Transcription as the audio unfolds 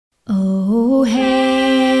Oh,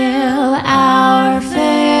 hail our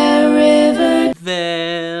fair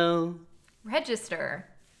Riverdale Register.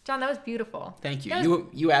 John, that was beautiful. Thank you.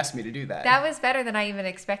 You asked me to do that. That was better than I even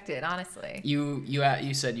expected, honestly. You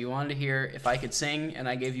said you wanted to hear if I could sing, and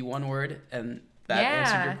I gave you one word, and that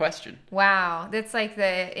answered your question. Wow. That's like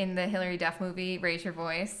in the Hilary Duff movie, Raise Your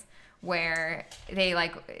Voice, where they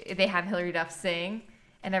have Hilary Duff sing,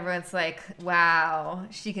 and everyone's like, wow,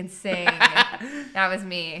 she can sing. That was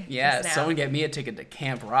me. Yeah, someone get me a ticket to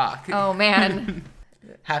Camp Rock. Oh, man.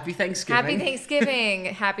 Happy Thanksgiving. Happy Thanksgiving.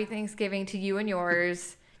 Happy Thanksgiving to you and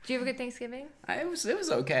yours. Did you have a good Thanksgiving? It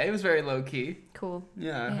was okay. It was very low key. Cool.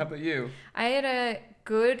 Yeah. How about you? I had a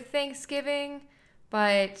good Thanksgiving,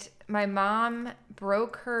 but my mom my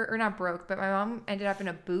mom ended up in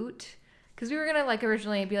a boot. Because we were going to,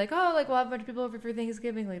 originally be like, oh, we'll have a bunch of people over for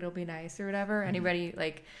Thanksgiving. It'll be nice or whatever. Mm-hmm. Anybody,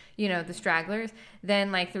 the stragglers.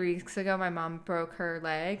 Then, 3 weeks ago, my mom broke her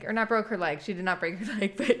leg. Or not broke her leg. She did not break her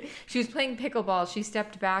leg. But she was playing pickleball. She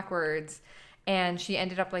stepped backwards. And she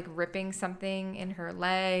ended up, ripping something in her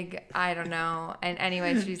leg. I don't know. And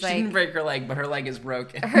anyway, she's she didn't break her leg, but her leg is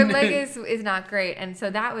broken. Her leg is not great. And so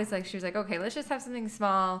that was, she was like, okay, let's just have something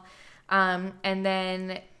small. And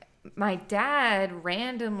then my dad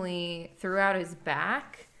randomly threw out his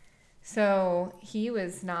back. So he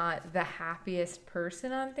was not the happiest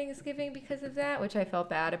person on Thanksgiving because of that, which I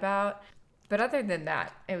felt bad about. But other than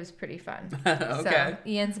that, it was pretty fun. Okay. So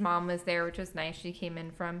Ian's mom was there, which was nice. She came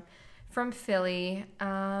in from Philly.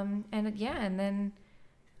 And then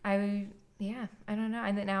I don't know.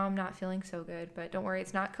 And then now I'm not feeling so good, but don't worry,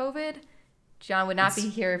 it's not COVID. John would not be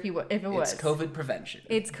here if it was. It's COVID prevention.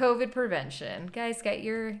 It's COVID prevention. Guys, get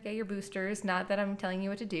your boosters. Not that I'm telling you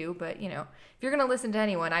what to do, but if you're going to listen to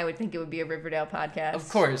anyone, I would think it would be a Riverdale podcast. Of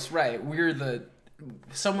course, right.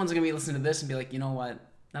 Someone's going to be listening to this and be like, you know what?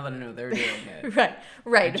 Now that I know they're doing it.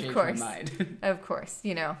 right, of course. Of course,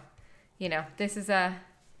 this is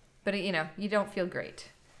but you don't feel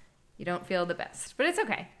great. You don't feel the best, but it's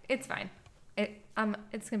okay. It's fine.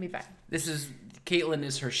 It's going to be fine. Kaitlin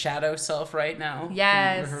is her shadow self right now.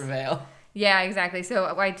 Yes. From Riverdale. Yeah, exactly.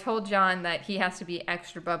 So I told John that he has to be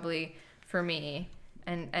extra bubbly for me.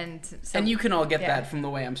 And you can all get that from the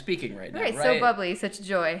way I'm speaking right now, right? So bubbly, such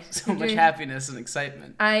joy. So much happiness and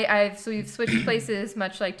excitement. So we've switched places,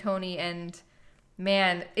 much like Tony, and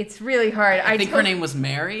man, it's really hard. I think her name was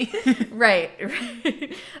Mary. Right.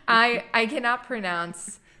 I cannot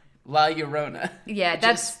pronounce La Llorona. Yeah,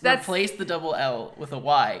 that's replace the double L with a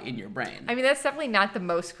Y in your brain. I mean, that's definitely not the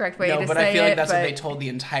most correct way to say it. No, but I feel like that's what they told the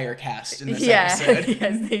entire cast in this episode.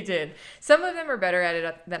 Yes, they did. Some of them are better at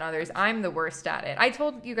it than others. I'm the worst at it. I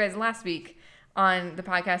told you guys last week on the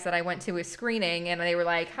podcast that I went to a screening, and they were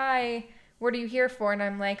like, "Hi, what are you here for?" And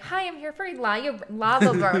I'm like, "Hi, I'm here for La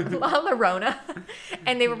Llorona."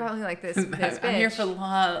 And they were probably like, "This bitch. I'm here for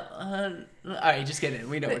La." All right, just get in.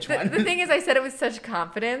 We know which one. The thing is, I said it with such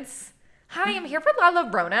confidence. Hi, I'm here for La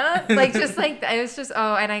Llorona. It was just,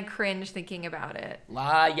 and I cringed thinking about it.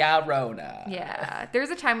 La Llorona. Yeah. There was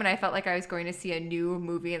a time when I felt like I was going to see a new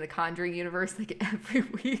movie in the Conjuring universe every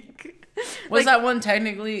week. Was that one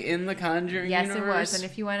technically in the Conjuring universe? Yes, it was. And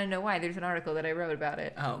if you want to know why, there's an article that I wrote about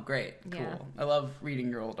it. Oh, great. Cool. Yeah. I love reading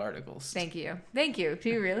your old articles. Thank you. Do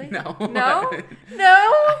you really? No. No?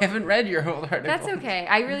 I haven't read your old articles. That's okay.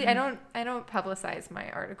 I don't publicize my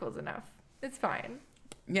articles enough. It's fine.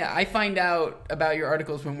 Yeah, I find out about your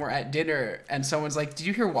articles when we're at dinner and someone's like, "Did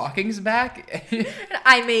you hear Walking's back?"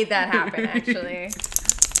 I made that happen, actually.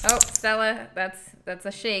 Oh, Stella, that's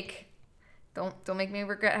a shake. Don't make me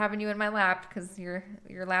regret having you in my lap because you're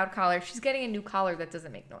loud collar. She's getting a new collar that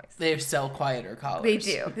doesn't make noise. They sell quieter collars. They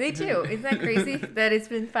do. Isn't that crazy that it's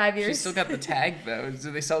been 5 years? She's still got the tag though.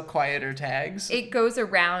 Do they sell quieter tags? It goes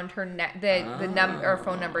around her neck. The number or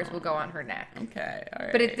phone numbers will go on her neck. Okay, all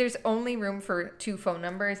right. But there's only room for 2 phone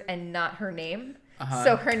numbers and not her name.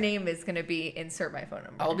 So her name is going to be insert my phone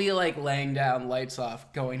number. I'll be laying down, lights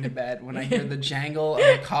off, going to bed when I hear the jangle of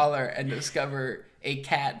a collar and discover a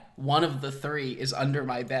cat, one of the 3, is under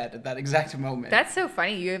my bed at that exact moment. That's so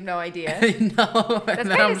funny. You have no idea. No. That's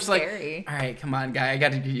kind of scary. All right, come on, guy. I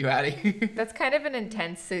got to get you out of here. That's kind of an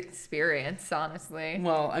intense experience, honestly.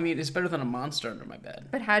 Well, I mean, it's better than a monster under my bed.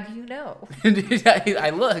 But how do you know?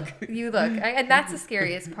 I look. You look. And that's the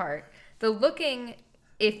scariest part. The looking,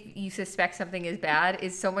 if you suspect something is bad,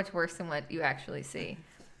 is so much worse than what you actually see.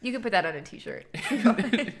 You can put that on a t-shirt.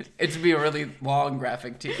 It'd be a really long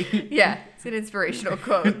graphic tee. Yeah, it's an inspirational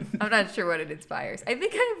quote. I'm not sure what it inspires. I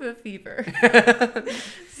think I have a fever.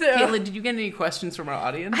 So, Kaitlin, did you get any questions from our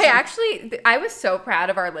audience? I was so proud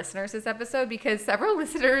of our listeners this episode because several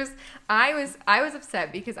listeners, I was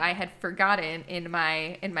upset because I had forgotten in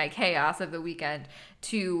my chaos of the weekend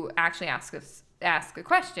to actually ask a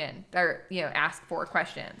question or, ask 4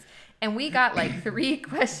 questions. And we got like 3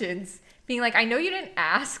 questions being like, I know you didn't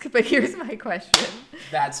ask, but here's my question.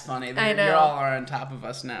 That's funny. I know. You all are on top of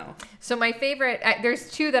us now. So my favorite, there's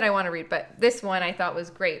 2 that I want to read, but this one I thought was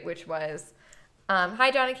great, which was,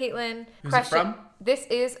 hi, John and Caitlin. Who's it from? This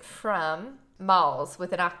is from Malls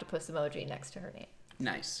with an octopus emoji next to her name.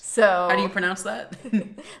 Nice. So how do you pronounce that?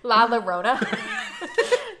 La Llorona.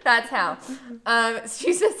 That's how.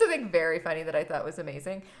 She said something very funny that I thought was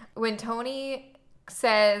amazing. When Tony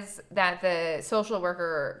says that the social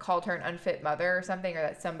worker called her an unfit mother or something, or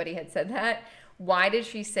that somebody had said that, why did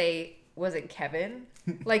she say, was it Kevin?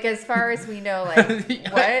 Like, as far as we know, like,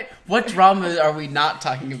 what? What drama are we not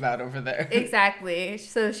talking about over there? Exactly.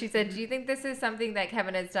 So she said, do you think this is something that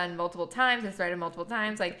Kevin has done multiple times, has started multiple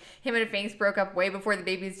times? Like, him and Fangs broke up way before the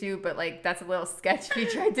baby's due, but, like, that's a little sketch if he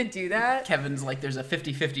tried to do that. Kevin's like, there's a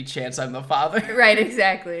 50-50 chance I'm the father. Right,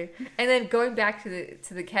 exactly. And then going back to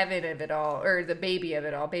the Kevin of it all, or the baby of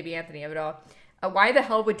it all, baby Anthony of it all, why the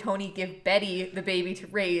hell would Tony give Betty the baby to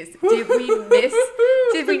raise? Did we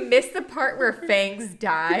miss the part where Fangs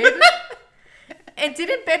died? And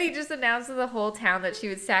didn't Betty just announce to the whole town that she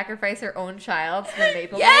would sacrifice her own child to the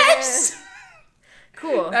Maple? Yes!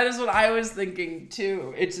 Cool. That is what I was thinking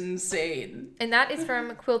too. It's insane. And that is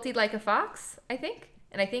from Quilted Like a Fox, I think.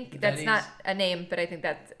 And I think that's not a name, but I think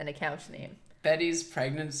that's an account name. Betty's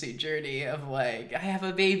pregnancy journey of like, I have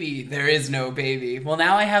a baby. There is no baby. Well,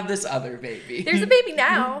 now I have this other baby. There's a baby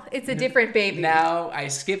now. It's a different baby. Now I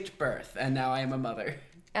skipped birth and now I am a mother.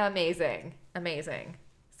 Amazing.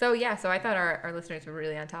 So yeah, I thought our listeners were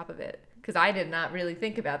really on top of it because I did not really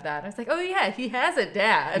think about that. I was like, oh yeah, he has a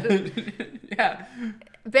dad. Yeah.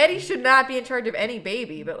 Betty should not be in charge of any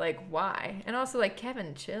baby, but like, why? And also like,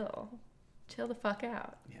 Kevin, chill the fuck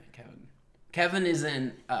out. Yeah, Kevin is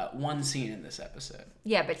in one scene in this episode.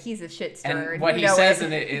 Yeah, but he's a shit stir. And what he says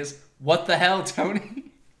in it is, "What the hell,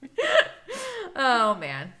 Tony?" Oh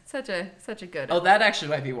man, such a good. Oh, that actually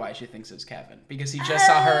might be why she thinks it's Kevin, because he just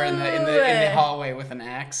saw her in the hallway with an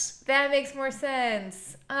axe. That makes more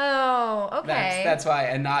sense. Oh, okay. That's why,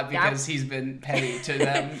 and not because he's been petty to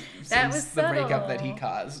them since the breakup that he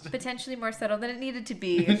caused. Potentially more subtle than it needed to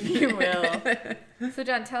be, if you will. So,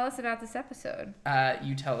 John, tell us about this episode.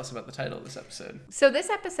 You tell us about the title of this episode. So this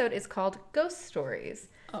episode is called Ghost Stories,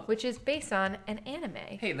 which is based on an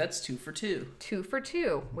anime. Hey, that's 2 for 2. 2 for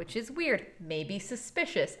 2, which is weird. Maybe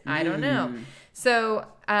suspicious. I don't know. So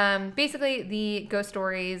basically, the Ghost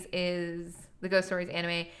Stories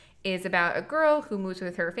anime is about a girl who moves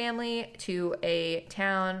with her family to a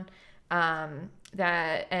town and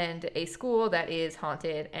a school that is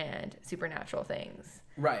haunted and supernatural things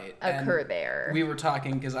occur there. We were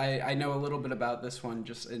talking because I know a little bit about this one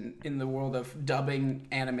just in the world of dubbing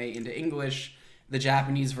anime into English. The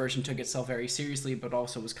Japanese version took itself very seriously, but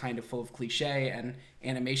also was kind of full of cliche and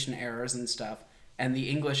animation errors and stuff. And the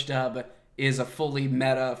English dub is a fully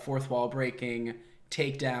meta, fourth wall breaking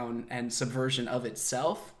takedown and subversion of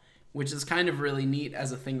itself, which is kind of really neat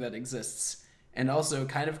as a thing that exists. And also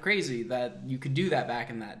kind of crazy that you could do that back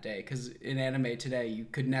in that day, because in anime today, you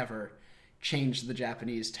could never change the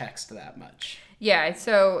Japanese text that much. Yeah,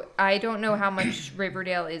 so I don't know how much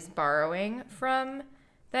Riverdale is borrowing from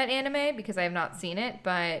that anime because I have not seen it,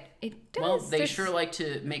 but it does. Well, they sure like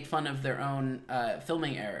to make fun of their own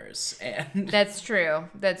filming errors. And That's true.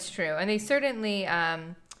 And they certainly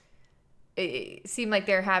it seem like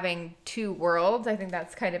they're having 2 worlds. I think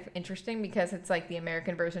that's kind of interesting because it's like the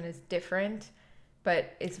American version is different,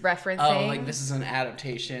 but it's referencing. Oh, like this is an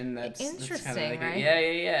adaptation. That's interesting, that's like right?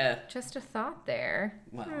 Yeah. Just a thought there.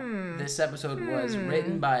 Well, this episode was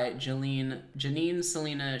written by Janine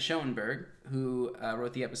Selena Schoenberg, who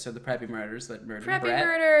wrote the episode "The Preppy Murders" that murdered Brett. Preppy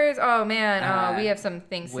Murders. Oh man. We have some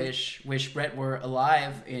things. Wish Brett were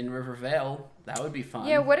alive in Rivervale. That would be fun.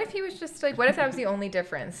 Yeah. What if he was just like? What if that was the only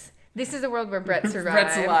difference? This is a world where Brett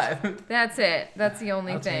survived. Brett's alive. That's it. That's the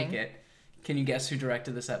only thing. I'll take it. Can you guess who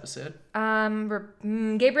directed this episode?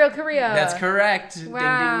 Gabriel Correa. That's correct.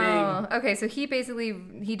 Wow. Ding, ding, ding. Okay, so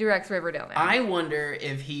he directs Riverdale now. I wonder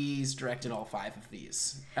if he's directed all 5 of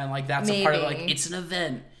these, and like that's Maybe. a part of like it's an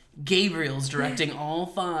event. Gabriel's directing all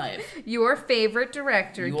 5. Your favorite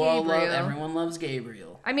director, Gabriel. Everyone loves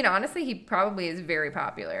Gabriel. I mean, honestly, he probably is very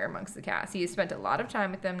popular amongst the cast. He has spent a lot of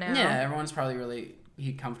time with them now. Yeah, everyone's probably really.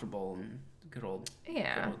 he comfortable and good old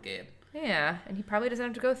Gabe. Yeah, and he probably doesn't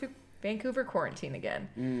have to go through Vancouver quarantine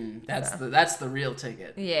again. That's the real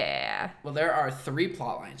ticket. Yeah. Well, there are 3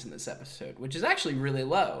 plot lines in this episode, which is actually really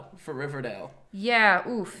low for Riverdale. Yeah,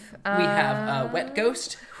 oof. We have Wet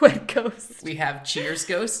Ghost. Wet Ghost. We have Cheers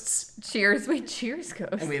Ghosts. Cheers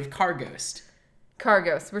Ghost. And we have Car Ghost. Car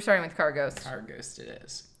Ghost. We're starting with Car Ghost. Car Ghost it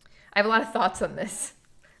is. I have a lot of thoughts on this.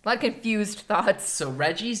 A lot of confused thoughts. So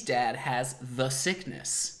Reggie's dad has the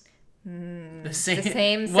sickness. The same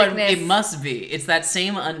sickness. What it must be. It's that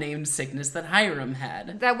same unnamed sickness that Hiram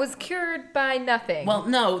had. That was cured by nothing. Well,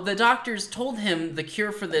 no, the doctors told him the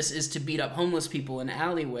cure for this is to beat up homeless people in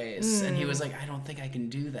alleyways, and he was like, "I don't think I can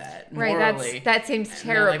do that morally." Right, that seems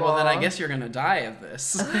terrible. Like, well, then I guess you're gonna die of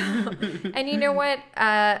this. And you know what?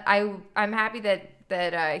 I'm happy that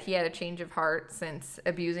he had a change of heart since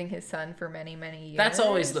abusing his son for many, many years. That's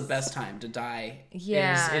always the best time to die.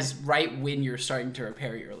 Yeah. Is right when you're starting to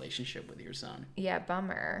repair your relationship with your son. Yeah,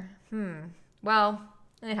 bummer. Well,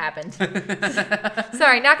 it happened.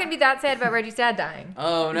 Sorry, not going to be that sad about Reggie's dad dying.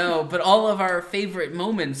 Oh, no. But all of our favorite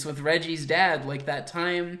moments with Reggie's dad, like that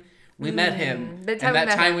time we met him.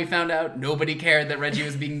 We found out nobody cared that Reggie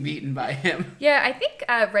was being beaten by him. Yeah, I think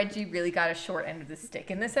Reggie really got a short end of the stick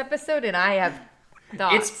in this episode, and I have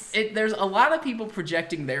thoughts. There's a lot of people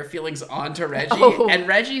projecting their feelings onto Reggie, and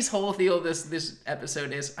Reggie's whole deal this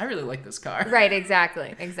episode is, I really like this car. Right,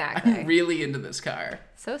 exactly. I'm really into this car.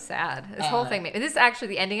 So sad. This whole thing. This actually,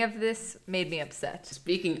 the ending of this made me upset.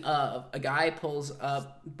 Speaking of, a guy pulls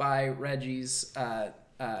up by Reggie's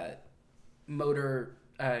motor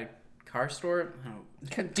car store?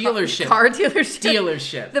 Dealership. Car dealership.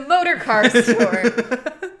 Dealership. The motor car store.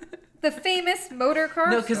 The famous motor car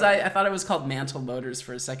No, because I thought it was called Mantle Motors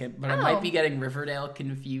for a second, but I might be getting Riverdale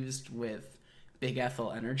confused with Big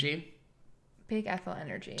Ethel Energy. Big Ethel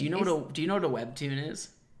Energy. Do you know what a webtoon is?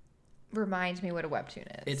 Remind me what a webtoon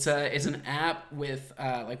is. It's an app with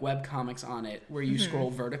like web comics on it where you scroll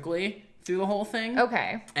vertically through the whole thing.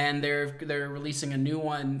 Okay. And they're releasing a new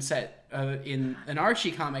one set in an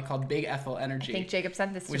Archie comic called Big Ethel Energy. I think Jacob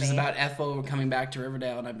sent this to me. Which is about Ethel coming back to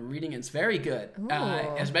Riverdale, and I've been reading it. It's very good.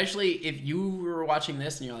 Especially if you were watching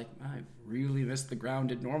this and you're like, I really missed the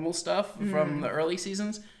grounded normal stuff from the early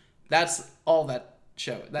seasons. That's all that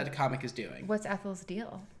comic is doing. What's Ethel's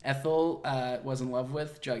deal? Ethel was in love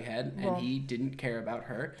with Jughead, and he didn't care about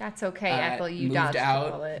her. That's okay, Ethel. You moved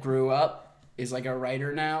out, grew up, is like a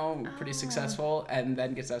writer now, pretty successful, and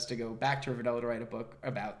then gets us to go back to Riverdale to write a book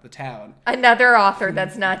about the town. Another author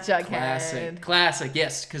that's not Jughead. Classic,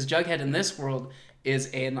 yes, because Jughead in this world is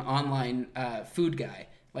an online food guy.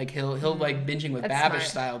 Like he'll like binging with Babish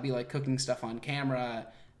style, be like cooking stuff on camera,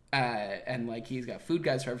 and like he's got food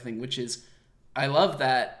guides for everything, which is, I love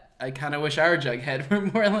that. I kind of wish our Jughead were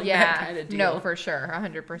more like that kind of deal. No, for sure,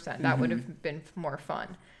 100%. That would have been more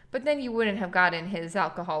fun. But then you wouldn't have gotten his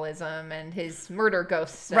alcoholism and his murder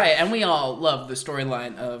ghost stuff. Right, and we all love the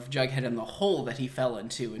storyline of Jughead and the hole that he fell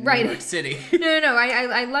into in New York City. No.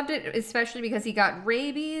 I loved it, especially because he got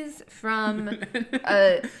rabies from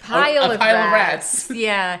a pile of rats.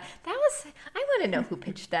 Yeah. I want to know who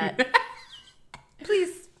pitched that.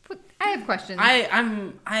 Please. I have questions.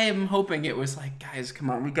 I am hoping it was like, guys, come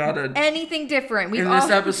on, we gotta anything different. This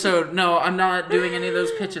episode. No, I'm not doing any of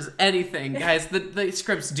those pitches. Anything, guys. The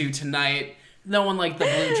script's due tonight. No one liked the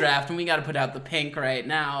blue draft, and we got to put out the pink right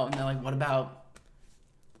now. And they're like, what about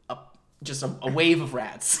just a wave of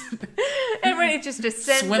rats? And when it just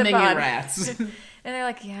descends swimming in upon rats. And they're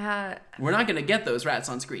like, yeah. We're not going to get those rats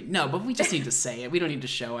on screen. No, but we just need to say it. We don't need to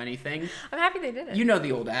show anything. I'm happy they did it. You know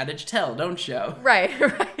the old adage, tell, don't show. Right.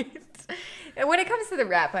 And when it comes to the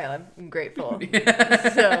rat pile, I'm grateful. Yeah.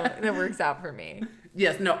 So that works out for me.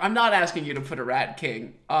 Yes, no, I'm not asking you to put a Rat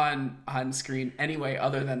King on screen anyway,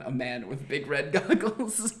 other than a man with big red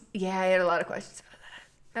goggles. Yeah, I had a lot of questions about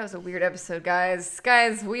that. That was a weird episode, guys.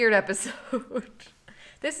 Weird episode.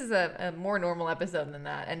 This is a more normal episode than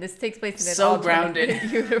that, and this takes place in an alternate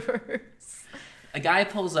universe. A guy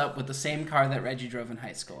pulls up with the same car that Reggie drove in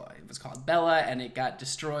high school. It was called Bella, and it got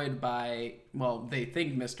destroyed by, well, they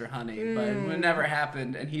think Mr. Honey, but it never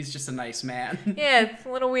happened, and he's just a nice man. Yeah, it's a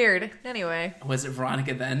little weird. Anyway. Was it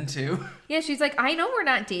Veronica then, too? Yeah, she's like, I know we're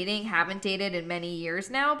not dating, haven't dated in many years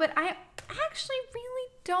now, but I actually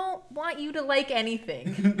really don't want you to like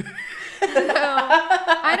anything. So,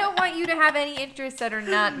 I don't want you to have any interests that are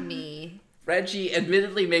not me. Reggie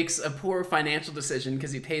admittedly makes a poor financial decision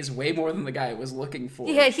because he pays way more than the guy was looking for.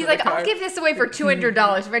 Yeah, he's like, I'll give this away for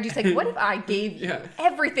 $200. Reggie's like, what if I gave you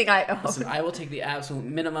everything I own? Listen, I will take the absolute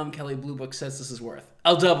minimum Kelly Blue Book says this is worth.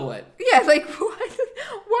 I'll double it. Yeah, like, what?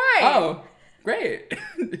 Why? Oh, great.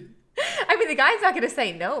 I mean, the guy's not going to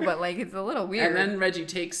say no, but like it's a little weird. And then Reggie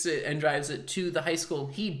takes it and drives it to the high school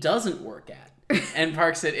he doesn't work at and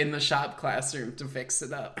parks it in the shop classroom to fix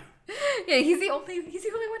it up. Yeah, he's the only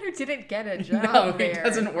one who didn't get a job. No, there. he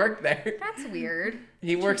doesn't work there. That's weird.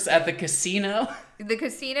 He works at the casino. The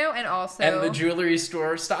casino and also And the jewelry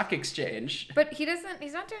store stock exchange. But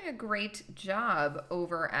he's not doing a great job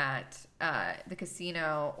over at the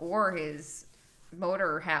casino or his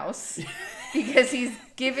motor house because he's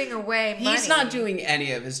giving away money. He's not doing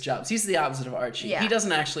any of his jobs. He's the opposite of Archie. Yeah. He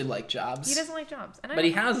doesn't actually like jobs. He doesn't like jobs. But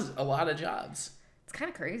he has a lot of jobs. It's kind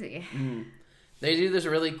of crazy. They do this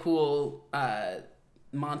really cool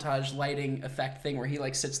montage lighting effect thing where he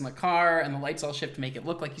like sits in the car and the lights all shift to make it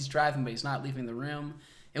look like he's driving, but he's not leaving the room.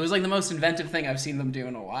 It was like the most inventive thing I've seen them do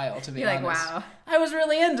in a while, to be honest. Like, wow. I was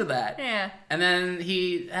really into that. Yeah. And then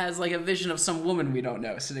he has like a vision of some woman we don't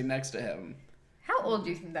know sitting next to him. How old do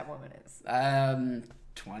you think that woman is?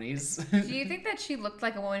 20s. Do you think that she looked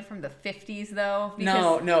like a woman from the 50s, though?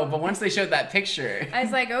 No, but once they showed that picture... I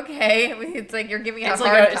was like, okay. It's like you're giving out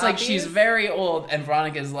It's like she's very old, and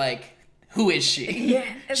Veronica's like, who is she? Yeah.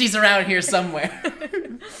 She's around here somewhere.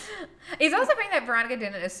 It's also funny that Veronica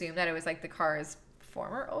didn't assume that it was like the car's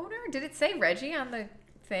former owner. Did it say Reggie on the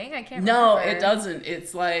thing? I can't remember. No, it doesn't.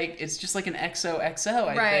 It's just like an XOXO,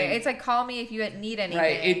 I think. It's like, call me if you need anything.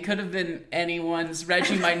 Right, it could have been anyone's.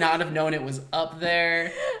 Reggie might not have known it was up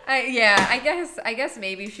there. I guess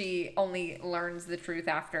maybe she only learns the truth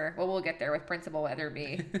after. Well, we'll get there with Principal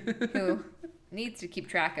Weatherby, who needs to keep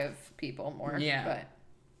track of people more. Yeah.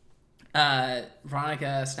 But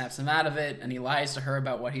Veronica snaps him out of it, and he lies to her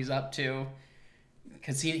about what he's up to.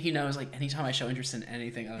 Because he knows, like, anytime I show interest in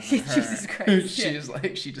anything other than her, Jesus Christ, she's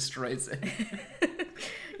like, she destroys it.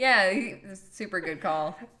 Yeah, super good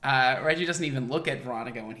call. Reggie doesn't even look at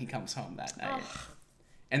Veronica when he comes home that night.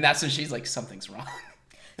 And that's when she's like, something's wrong.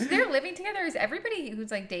 So they're living together? Is everybody who's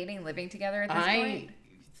like dating living together at this point? I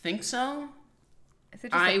think so. Is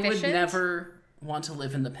it just I would efficient? never want to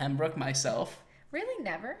live in the Pembroke myself. Really,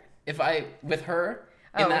 never? With her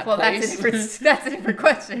in that place? That's a different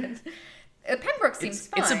question. Pembroke seems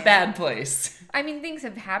fine. It's a bad place. I mean, things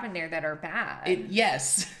have happened there that are bad.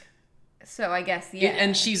 Yes. So I guess, yeah.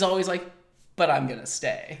 And she's always like, but I'm going to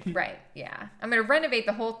stay. Right, yeah. I'm going to renovate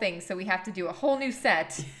the whole thing, so we have to do a whole new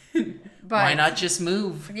set. But why not just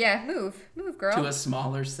move? Yeah, move, girl. To a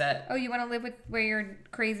smaller set. Oh, you want to live with where your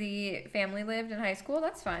crazy family lived in high school?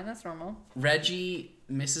 That's fine. That's normal. Reggie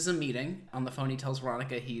misses a meeting. On the phone, he tells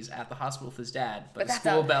Veronica he's at the hospital with his dad, but the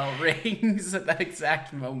school bell rings at that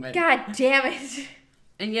exact moment. God damn it.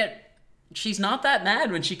 And yet, she's not that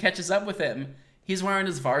mad when she catches up with him. He's wearing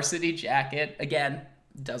his varsity jacket. Again,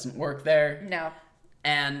 doesn't work there. No.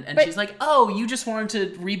 And she's like, oh, you just wanted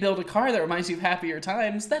to rebuild a car that reminds you of happier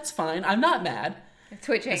times. That's fine. I'm not mad.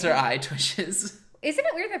 Twitching. As her eye twitches. Isn't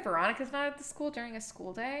it weird that Veronica's not at the school during a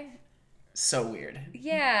school day? So weird.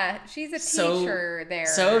 Yeah, she's a teacher there.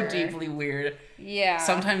 So deeply weird. Yeah.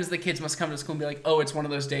 Sometimes the kids must come to school and be like, oh, it's one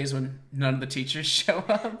of those days when none of the teachers show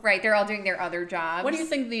up. Right, they're all doing their other jobs. What do you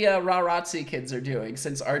think the Rarazzi kids are doing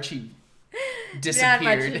since Archie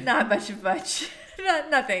disappeared? Not much.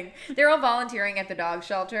 Nothing. They're all volunteering at the dog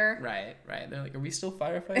shelter. Right. They're like, are we still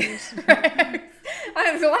firefighters? Right.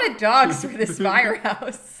 There's a lot of dogs for this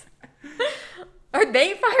firehouse. Are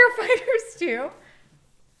they firefighters too?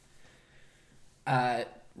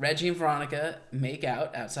 Reggie and Veronica make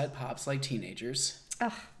out outside Pops like teenagers.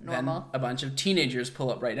 Ugh, normal. Then a bunch of teenagers pull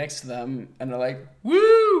up right next to them and they're like,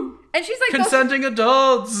 woo! And she's like, consenting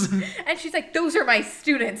adults! And she's like, those are my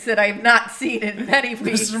students that I've not seen in many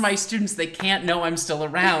weeks. Those are my students. They can't know I'm still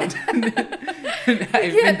around. I've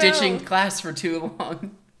been ditching class for too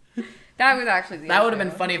long. That was actually That would have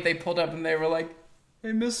been funny if they pulled up and they were like, hey,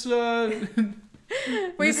 Mrs.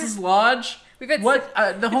 Lodge?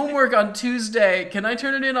 The homework on Tuesday. Can I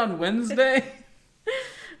turn it in on Wednesday?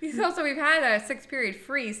 We've had a 6th period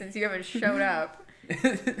free since you haven't showed up.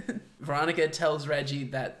 Veronica tells Reggie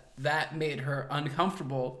that made her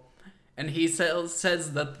uncomfortable, and he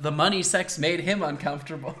says that the money sex made him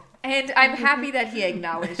uncomfortable. And I'm happy that he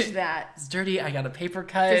acknowledged that. It's dirty. I got a paper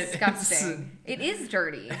cut. Disgusting. It is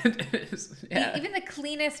dirty. It is, yeah. Even the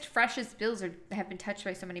cleanest, freshest bills have been touched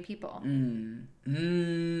by so many people.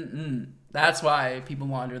 That's why people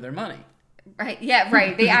launder their money. Right. Yeah.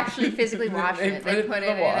 Right. They actually physically wash it. They put it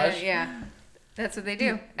in the wash. Yeah. That's what they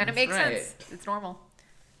do, and it makes sense. It's normal.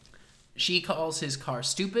 She calls his car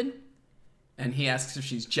stupid, and he asks if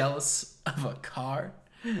she's jealous of a car.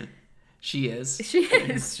 She is. She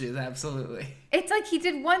is. She is, absolutely. It's like he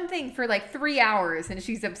did one thing for like 3 hours and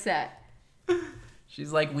she's upset.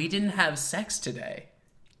 She's like, we didn't have sex today.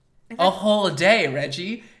 A whole day,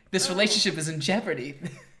 Reggie. This relationship is in jeopardy.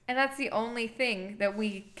 And that's the only thing that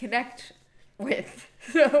we connect with.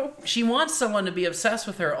 So she wants someone to be obsessed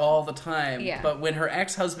with her all the time. Yeah. But when her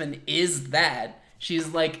ex-husband is that, she's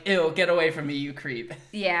like, ew, get away from me, you creep.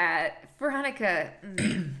 yeah, Veronica,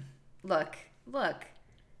 look.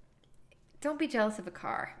 Don't be jealous of a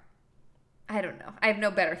car. I don't know. I have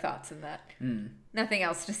no better thoughts than that. Nothing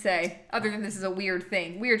else to say other than this is a weird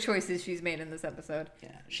thing. Weird choices she's made in this episode.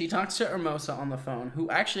 Yeah. She talks to Hermosa on the phone, who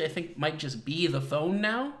actually I think might just be the phone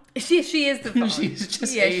now. She is the phone. She's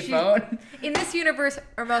just a phone. In this universe,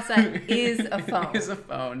 Hermosa is a phone. Is a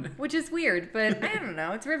phone. Which is weird, but I don't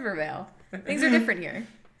know. It's Riverdale. Things are different here.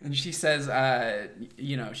 And she says, I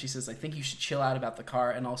think you should chill out about the car,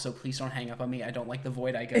 and also please don't hang up on me. I don't like the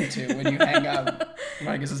void I go to when you hang up.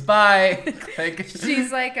 Monica says, bye. Click.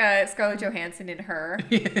 She's like Scarlett Johansson in Her.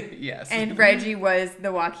 Yes. And Reggie was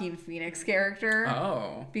the Joaquin Phoenix character.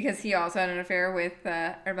 Oh. Because he also had an affair with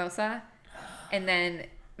Hermosa. And then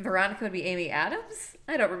Veronica would be Amy Adams?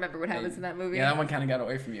 I don't remember what happens in that movie. Yeah, that one kind of got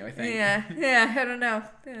away from you, I think. Yeah, I don't know.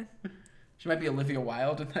 Yeah. She might be Olivia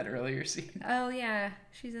Wilde in that earlier scene. Oh, yeah.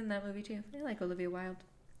 She's in that movie, too. I like Olivia Wilde.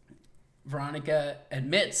 Veronica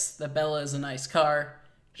admits that Bella is a nice car.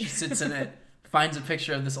 She sits in it, finds a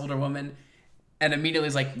picture of this older woman, and immediately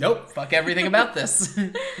is like, nope, fuck everything about this.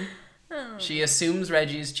 She assumes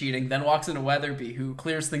Reggie's cheating, then walks into Weatherby, who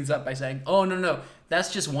clears things up by saying, oh, no,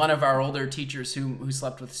 that's just one of our older teachers who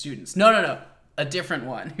slept with students. No. A different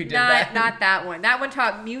one who did that. Not that one. That one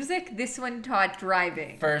taught music. This one taught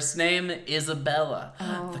driving. First name, Isabella.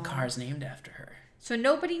 The car's named after her. So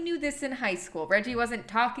nobody knew this in high school. Reggie wasn't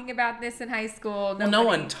talking about this in high school. Well, no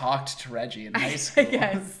one talked to Reggie in high school.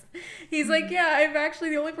 Yes. He's like, yeah, I'm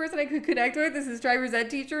actually the only person I could connect with. This is driver's ed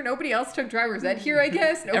teacher. Nobody else took driver's ed here, I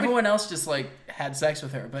guess. Everyone else just like had sex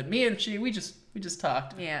with her, but me and she, we just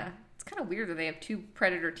talked. Yeah. It's kind of weird that they have two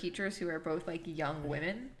predator teachers who are both like young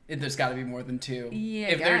women. There's got to be more than two. Yeah,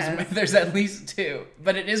 if there's at least two,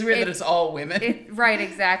 but it is weird that it's all women. Right,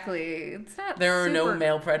 exactly. It's not. There are no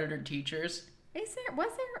male predator teachers. Is there? Was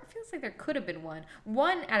there? It feels like there could have been one.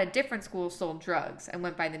 One at a different school sold drugs and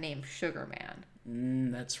went by the name Sugar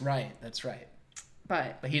Man. That's right.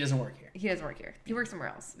 But he doesn't work here. He doesn't work here. He works somewhere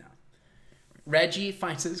else. No. Reggie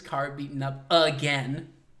finds his car beaten up again.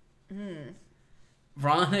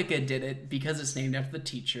 Veronica did it because it's named after the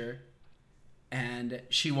teacher, and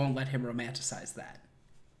she won't let him romanticize that.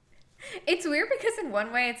 It's weird because in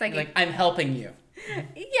one way it's like I'm helping you.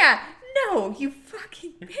 Yeah, no, you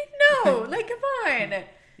fucking no, like come on.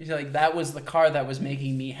 He's like, that was the car that was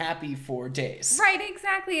making me happy for days. Right,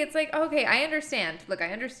 exactly. It's like, okay, I understand. Look,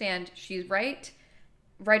 I understand. She's right.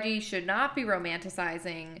 Reggie should not be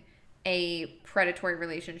romanticizing a predatory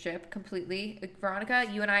relationship completely. Veronica,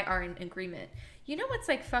 you and I are in agreement. You know what's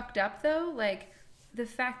like fucked up though? Like the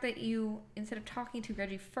fact that you, instead of talking to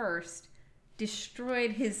Reggie first,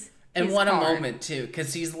 destroyed his And what car. a moment too,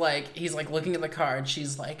 because he's like looking at the car and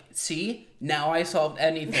she's like, see, now I solved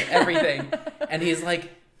everything. And he's like,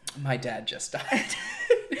 my dad just died.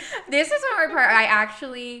 This is the hard part. I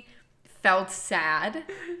actually felt sad.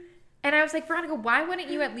 And I was like, Veronica, why wouldn't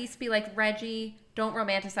you at least be like, Reggie, don't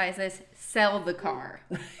romanticize this. Sell the car.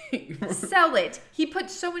 Sell it. He put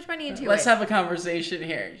so much money into Let's have a conversation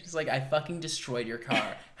here. She's like, I fucking destroyed your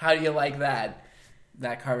car. How do you like that?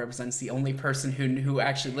 That car represents the only person who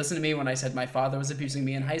actually listened to me when I said my father was abusing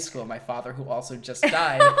me in high school. My father who also just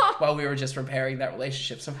died while we were just repairing that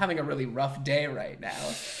relationship. So I'm having a really rough day right now.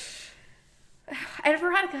 And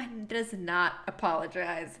Veronica does not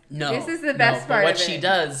apologize. No. This is the best part but what of it. she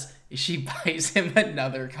does is she buys him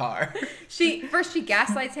another car. She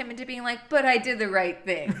gaslights him into being like, but I did the right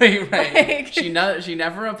thing. Right. Like, She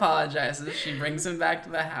never apologizes. She brings him back to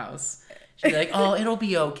the house. She's like, oh, it'll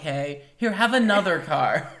be okay. Here, have another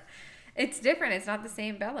car. it's different. It's not the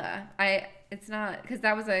same Bella. It's not, because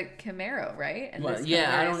that was a Camaro, right? And Well, this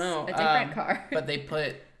yeah, I Camaro don't is know. A different car. But they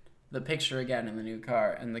put the picture again in the new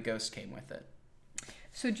car, and the ghost came with it.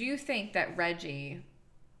 So do you think that Reggie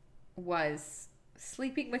was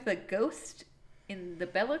sleeping with a ghost in the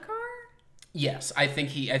Bella car? Yes, I think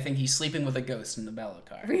he's sleeping with a ghost in the Bella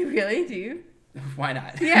car. Really? Do you? Why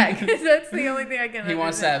not? Yeah, because that's the only thing I can He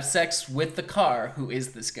wants to have sex with the car, who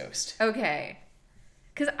is this ghost. Okay.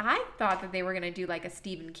 Because I thought that they were going to do like a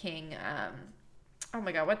Stephen King, oh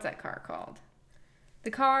my God, what's that car called?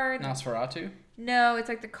 The car... Nosferatu? No, it's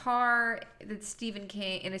like the car that Stephen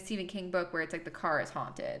King, in a Stephen King book where it's like the car is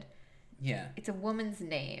haunted. Yeah. It's a woman's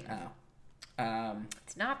name. Oh.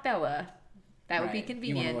 It's not Bella. That would be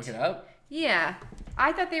convenient. You want to look it up? Yeah.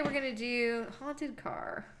 I thought they were going to do Haunted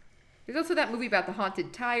Car. There's also that movie about the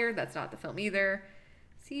haunted tire. That's not the film either.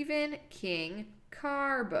 Stephen King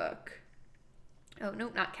car book. Oh, no,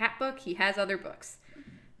 not cat book. He has other books.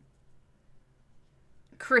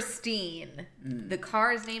 Christine. The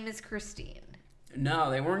car's name is Christine.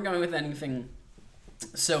 No, they weren't going with anything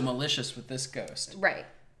so malicious with this ghost. Right.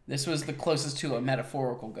 This was the closest to a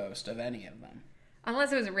metaphorical ghost of any of them.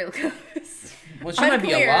 Unless it was a real ghost. Well, she might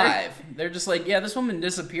be alive. They're just like, yeah, this woman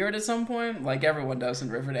disappeared at some point, like everyone does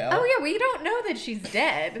in Riverdale. Oh, yeah, we don't know that she's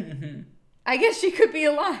dead. I guess she could be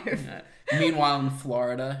alive. Yeah. Meanwhile, in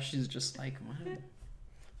Florida, she's just like, what?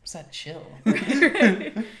 What's that chill?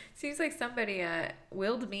 Seems like somebody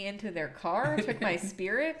willed me into their car, took my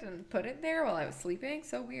spirit, and put it there while I was sleeping.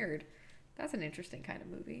 So weird. That's an interesting kind of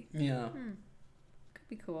movie. Yeah. Could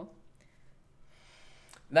be cool.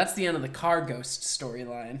 That's the end of the car ghost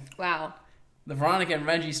storyline. Wow. The Veronica and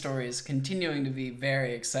Reggie story is continuing to be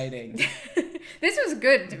very exciting. This was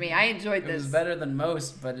good to me. I enjoyed this. It was better than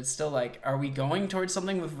most, but it's still like, are we going towards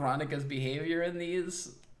something with Veronica's behavior in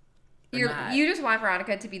these? You just want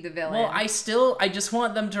Veronica to be the villain. Well, I just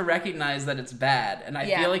want them to recognize that it's bad. And I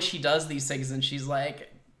feel like she does these things and she's like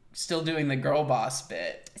still doing the girl boss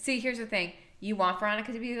bit. See, here's the thing. You want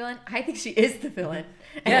Veronica to be the villain? I think she is the villain.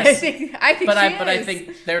 Yes. I think but she is. But I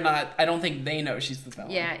think they're not. I don't think they know she's the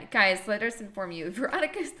villain. Yeah, guys, let us inform you.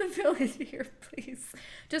 Veronica's the villain here, please.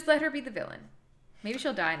 Just let her be the villain. Maybe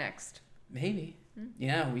she'll die next. Maybe.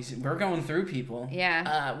 Yeah, we're going through people.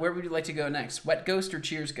 Yeah. Where would you like to go next? Wet Ghost or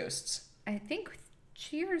Cheers Ghosts? I think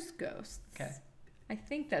Cheers Ghosts. Okay. I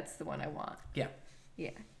think that's the one I want. Yeah.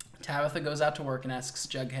 Yeah. Tabitha goes out to work and asks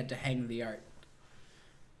Jughead to hang the art.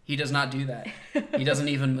 He does not do that. He doesn't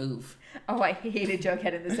even move. Oh, I hated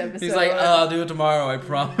Jughead in this episode. He's like, I'll do it tomorrow, I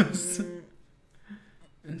promise.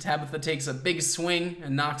 And Tabitha takes a big swing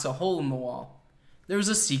and knocks a hole in the wall. There's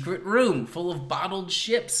a secret room full of bottled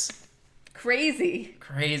ships. Crazy.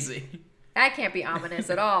 That can't be ominous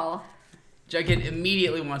at all. Jughead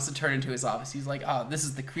immediately wants to turn into his office. He's like, oh, this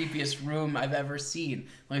is the creepiest room I've ever seen.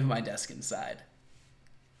 Let me put my desk inside.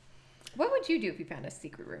 What would you do if you found a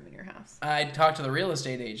secret room in your house? I'd talk to the real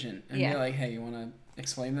estate agent and be like, hey, you want to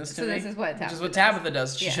explain this to me? So this is what Tabitha Which is what Tabitha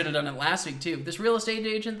does. She should have done it last week, too. This real estate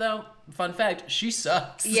agent, though, fun fact, she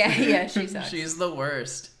sucks. Yeah, she sucks. She's the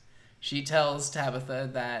worst. She tells Tabitha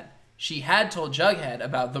that she had told Jughead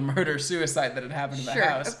about the murder-suicide that had happened in the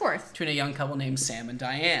house. Of course. Between a young couple named Sam and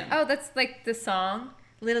Diane. Oh, that's like the song,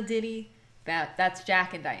 Little Ditty. That's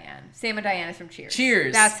Jack and Diane. Sam and Diane is from Cheers.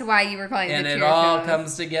 Cheers. That's why you were calling it and the Cheers. And it all ghost.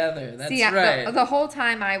 comes together. That's See, right. The whole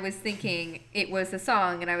time I was thinking it was a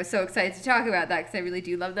song, and I was so excited to talk about that because I really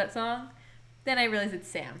do love that song. Then I realized it's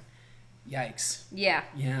Sam. Yikes. Yeah.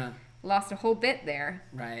 Yeah. Lost a whole bit there.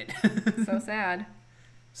 Right. So sad.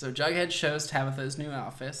 So Jughead shows Tabitha his new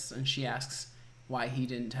office, and she asks why he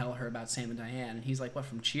didn't tell her about Sam and Diane. And he's like, what,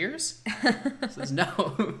 from Cheers? Says,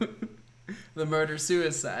 no. The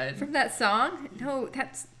murder-suicide. From that song? No,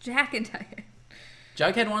 that's Jack and Diane.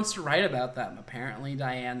 Jughead wants to write about them. Apparently,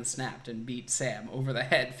 Diane snapped and beat Sam over the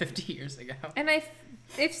head 50 years ago. And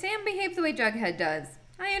if Sam behaves the way Jughead does,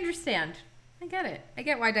 I understand. I get it. I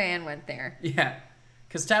get why Diane went there. Yeah.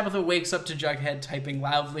 Because Tabitha wakes up to Jughead typing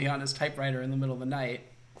loudly on his typewriter in the middle of the night.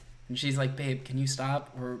 And she's like, babe, can you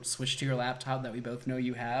stop or switch to your laptop that we both know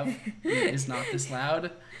you have? It is not this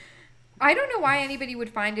loud. I don't know why anybody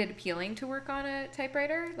would find it appealing to work on a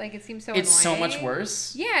typewriter. Like, it seems so annoying. It's so much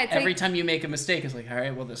worse. Yeah. It's Every time you make a mistake, it's like, all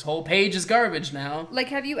right, well, this whole page is garbage now. Like,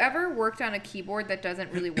 have you ever worked on a keyboard that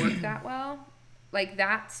doesn't really work that well? Like,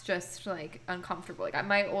 that's just, like, uncomfortable. Like,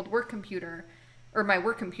 my old work computer, or my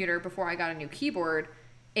work computer before I got a new keyboard,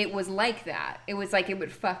 it was like that. It was like it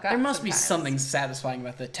would fuck up. There must be sometimes. something satisfying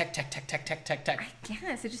about the tech. I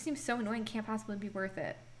guess. It just seems so annoying. Can't possibly be worth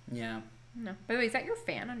it. Yeah. No. By the way, is that your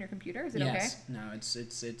fan on your computer? Is it okay? Yes. No,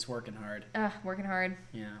 it's working hard. Working hard.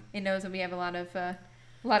 Yeah. It knows when we have a lot of Yeah,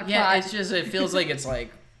 plot. it's just, it feels like it's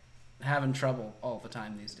like having trouble all the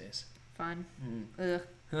time these days. Fun. Ugh.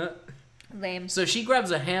 Huh. Lame. So she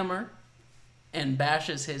grabs a hammer and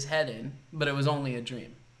bashes his head in, but it was only a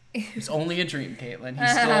dream. It's only a dream, Kaitlin.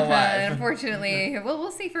 He's still alive. Unfortunately. Well,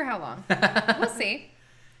 we'll see for how long. We'll see.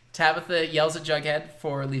 Tabitha yells at Jughead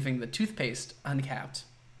for leaving the toothpaste uncapped.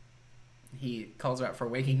 He calls her out for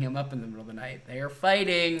waking him up in the middle of the night. They are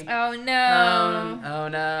fighting. Oh, no. Oh,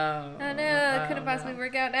 no. Oh, no. That couldn't possibly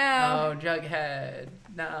work out now. Oh, Jughead.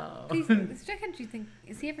 No. Please, Jughead, do you think,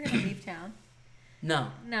 is he ever going to leave town? No.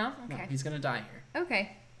 No? No, Okay. he's going to die here.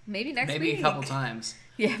 Okay. Maybe next week. Maybe a couple times.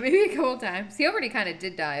 Yeah, maybe a couple times. He already kind of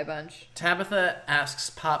did die a bunch. Tabitha asks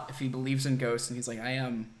Pop if he believes in ghosts, and he's like, I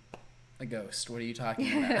am a ghost. What are you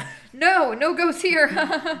talking about? No ghosts here.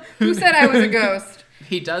 Who said I was a ghost?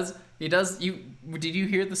 He does He does. Did you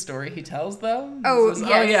hear the story he tells though? Oh, yes.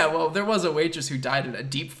 Oh yeah. Well, there was a waitress who died in a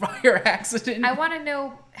deep fryer accident. I want to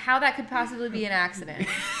know how that could possibly be an accident.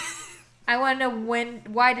 I want to know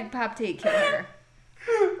why did Pop Tate kill her?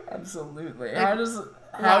 Absolutely. Like,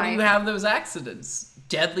 How do you have those accidents?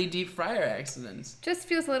 Deadly deep fryer accidents. Just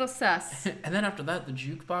feels a little sus. And then after that, the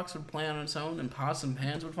jukebox would play on its own, and pots and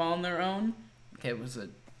pans would fall on their own. Okay, was it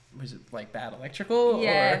like bad electrical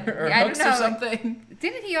or hooks or something?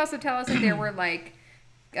 Didn't he also tell us that there were like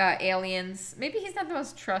aliens? Maybe he's not the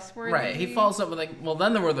most trustworthy. Right. He follows up with like, well,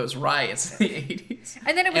 then there were those riots in the 80s.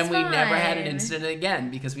 And then it was And fine. we never had an incident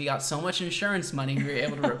again because we got so much insurance money, we were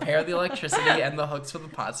able to repair the electricity and the hooks for the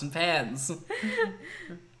pots and pans.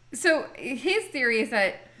 So his theory is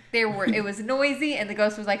that it was noisy, and the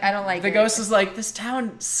ghost was like, I don't like it. The ghost was like, this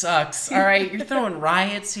town sucks. All right, you're throwing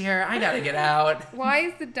riots here. I gotta get out. Why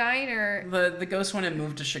is the diner? The ghost went and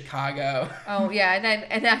moved to Chicago. Oh yeah,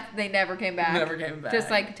 and then they never came back. Never came back.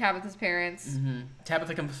 Just like Tabitha's parents. Mm-hmm.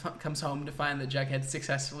 Tabitha comes home to find that Jughead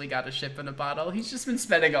successfully got a ship in a bottle. He's just been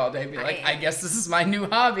spending all day being like, I guess this is my new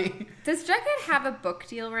hobby. Does Jughead have a book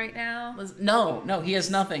deal right now? No, he has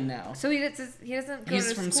nothing now. So he doesn't go to school?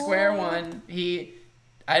 He's from square one.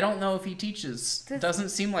 I don't know if he teaches. Doesn't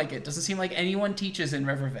seem like it. Doesn't seem like anyone teaches in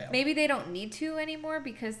Rivervale. Maybe they don't need to anymore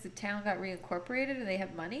because the town got reincorporated and they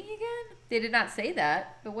have money again? They did not say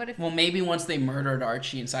that, but what if... Well, maybe once they murdered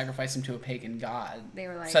Archie and sacrificed him to a pagan god, they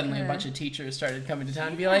were like, suddenly a bunch of teachers started coming to town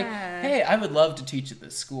and be like, hey, I would love to teach at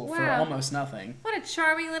this school for almost nothing. What a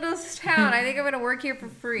charming little town. I think I'm going to work here for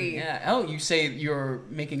free. Yeah. Oh, you say you're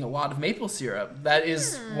making a lot of maple syrup. That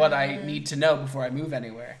is what I need to know before I move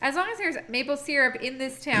anywhere. As long as there's maple syrup in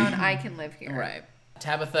this town, I can live here. Right.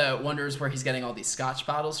 Tabitha wonders where he's getting all these scotch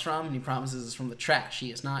bottles from, and he promises it's from the trash.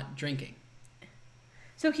 He is not drinking.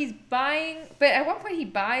 So he's buying, but at one point he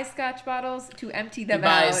buys scotch bottles to empty them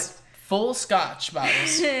out. He buys full scotch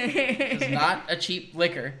bottles. It's not a cheap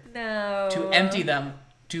liquor. No. To empty them,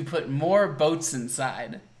 to put more boats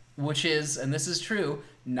inside, which is, and this is true,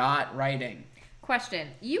 not writing. Question.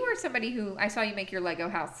 You are somebody who, I saw you make your Lego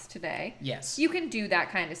house today. Yes. You can do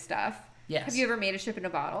that kind of stuff. Yes. Have you ever made a ship in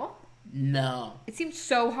a bottle? No. It seems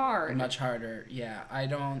so hard. Much harder. Yeah.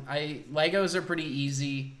 Legos are pretty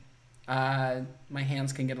easy. My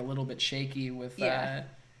hands can get a little bit shaky with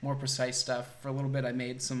more precise stuff. For a little bit I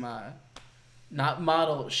made some not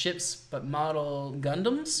model ships but model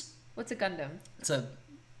Gundams. What's a Gundam? It's a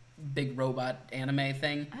big robot anime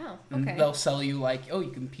thing. Oh, and okay. they'll sell you like, oh,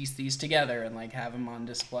 you can piece these together and like have them on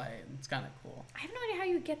display. It's kind of cool. I have no idea how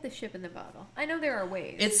you get the ship in the bottle. I know there are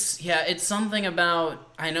ways. It's something about,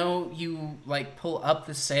 I know you like pull up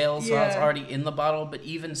the sails while it's already in the bottle, but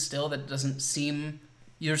even still that doesn't seem,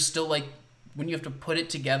 you're still like, when you have to put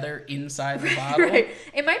it together inside the bottle. Right.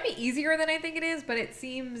 It might be easier than I think it is, but it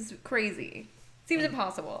seems crazy. Seems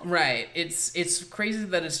impossible. Right. It's crazy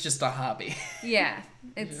that it's just a hobby. Yeah.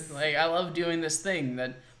 It's like, I love doing this thing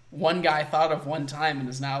that one guy thought of one time and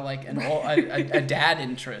is now like a dad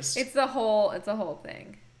interest. It's a whole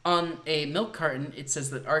thing. On a milk carton, it says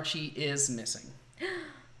that Archie is missing.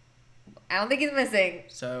 I don't think he's missing.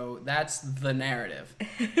 So that's the narrative.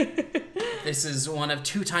 This is one of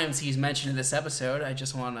 2 times he's mentioned in this episode. I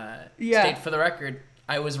just want to state for the record,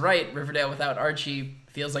 I was right. Riverdale without Archie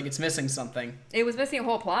feels like it's missing something. It was missing a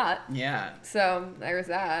whole plot. Yeah. So there's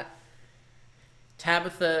that.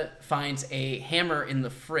 Tabitha finds a hammer in the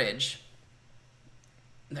fridge.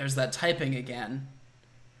 There's that typing again.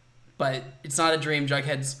 But it's not a dream.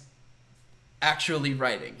 Jughead's actually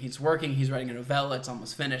writing. He's writing a novella. It's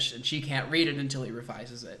almost finished. And she can't read it until he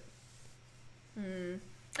revises it.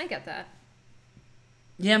 I get that.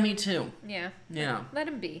 Yeah, me too. Yeah. Yeah. Let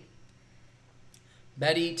him be.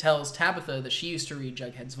 Betty tells Tabitha that she used to read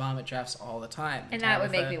Jughead's vomit drafts all the time. And that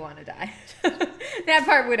would make me want to die. That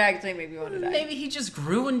part would actually make me want to die. Maybe he just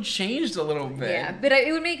grew and changed a little bit. Yeah, but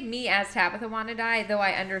it would make me as Tabitha want to die, though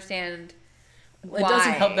I understand why. It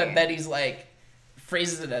doesn't help that Betty's like,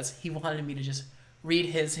 phrases it as, he wanted me to just read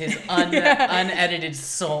his unedited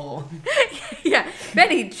soul. Yeah,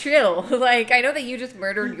 Betty, chill. Like, I know that you just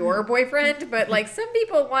murdered your boyfriend, but like some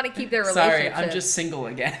people want to keep their relationship. Sorry, I'm just single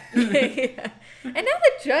again. Yeah. And now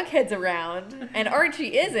that Jughead's around and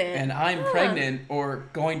Archie isn't. And I'm pregnant or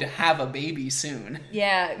going to have a baby soon.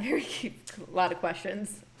 Yeah, a lot of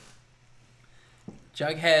questions.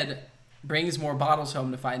 Jughead brings more bottles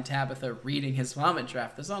home to find Tabitha reading his vomit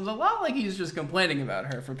draft. This sounds a lot like he's just complaining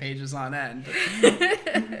about her for pages on end.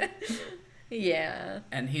 Yeah.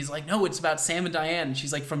 And he's like, no, it's about Sam and Diane. And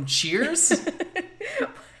she's like, from Cheers?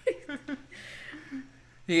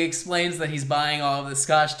 He explains that he's buying all of the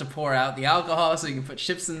scotch to pour out the alcohol so he can put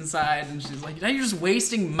chips inside. And she's like, now you're just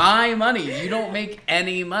wasting my money. You don't make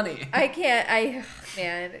any money. Man,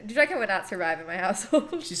 Jughead would not survive in my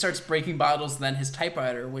household. She starts breaking bottles, then his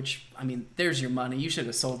typewriter, which, I mean, there's your money. You should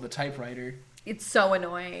have sold the typewriter. It's so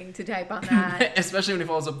annoying to type on that. Especially when he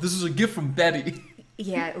follows up, this is a gift from Betty.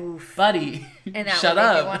 Yeah, oof. Buddy, and that shut would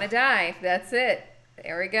make up. me want to die. That's it.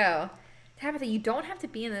 There we go. Tabitha, you don't have to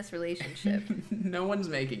be in this relationship. No one's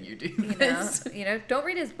making you do this. Don't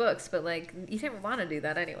read his books, but, like, you didn't want to do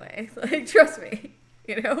that anyway. Like, trust me,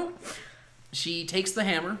 She takes the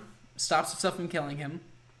hammer, stops herself from killing him.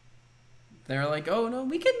 They're like, oh, no,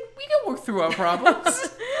 we can work through our problems.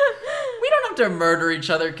 We don't have to murder each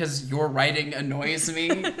other because your writing annoys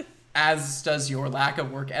me, as does your lack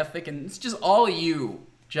of work ethic, and it's just all you,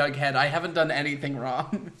 Jughead. I haven't done anything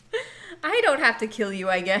wrong. I don't have to kill you,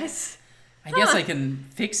 I guess. I guess I can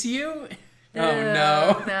fix you? Oh,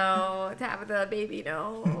 no. No, Tabitha, baby,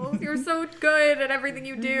 no. You're so good at everything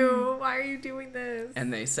you do. Why are you doing this?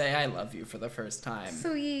 And they say, I love you for the first time.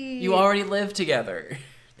 Sweet. You already live together.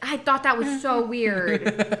 I thought that was so weird.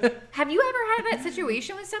 Have you ever had that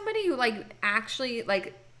situation with somebody who, like, actually,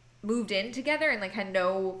 like, moved in together and, like, had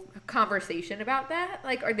no conversation about that?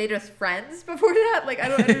 Like, are they just friends before that? Like, I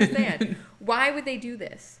don't understand. Why would they do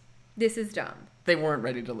this? This is dumb. They weren't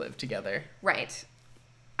ready to live together. Right.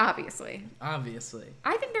 Obviously. I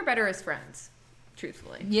think they're better as friends,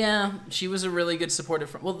 truthfully. Yeah, she was a really good supportive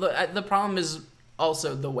friend. Well, the problem is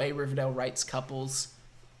also the way Riverdale writes couples.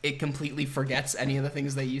 It completely forgets any of the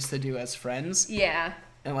things they used to do as friends. Yeah.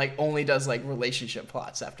 And, like, only does, like, relationship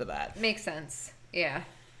plots after that. Makes sense. Yeah.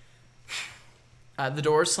 The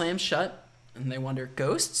door slams shut, and they wonder,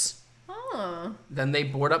 ghosts? Oh. Then they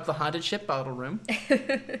board up the haunted ship bottle room.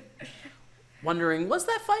 Wondering, was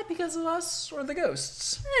that fight because of us or the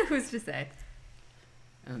ghosts? Who's to say?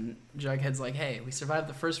 And Jughead's like, hey, we survived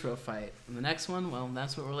the first real fight. And the next one, well,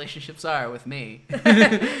 that's what relationships are with me.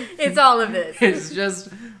 It's all of this. It's just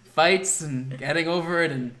fights and getting over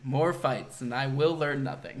it and more fights. And I will learn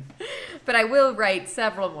nothing. But I will write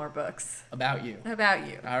several more books. About you. About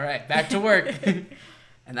you. All right, back to work. And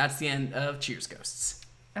that's the end of Cheers Ghosts.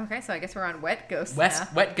 Okay, so I guess we're on Wet Ghost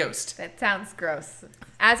Wet Ghost. That sounds gross.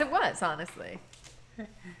 As it was, honestly.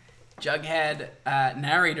 Jughead,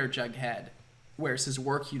 narrator Jughead, wears his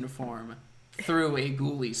work uniform through a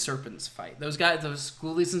ghoulie serpents fight. Those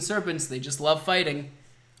ghoulies and serpents, they just love fighting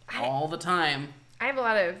all the time. I have a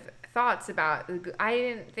lot of thoughts about. I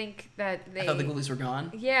didn't think that they. I thought the ghoulies were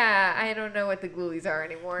gone. Yeah, I don't know what the ghoulies are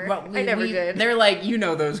anymore. Well, I never did. They're like,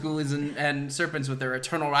 those ghoulies and serpents with their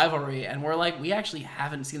eternal rivalry, and we're like, we actually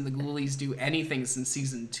haven't seen the ghoulies do anything since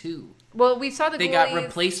season 2. Well, we saw the ghoulies. They got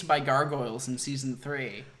replaced by gargoyles in season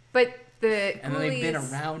 3. But the ghoulies. And then they've been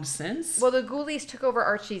around since? Well, the ghoulies took over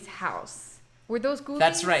Archie's house. Were those ghoulies?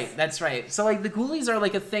 That's right. So, like, the ghoulies are,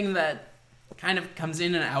 like, a thing that kind of comes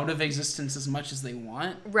in and out of existence as much as they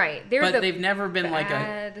want. Right. But they've never been, like,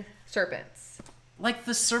 bad serpents. Like,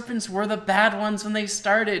 the serpents were the bad ones when they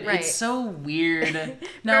started. Right. It's so weird.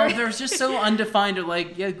 No, they're just so undefined. They're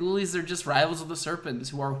like, yeah, ghoulies are just rivals of the serpents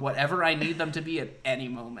who are whatever I need them to be at any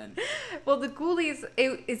moment. Well, the ghoulies,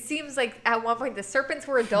 it seems like at one point the serpents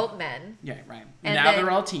were adult men. Yeah, right. And now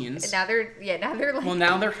they're all teens. And now they're like... Well,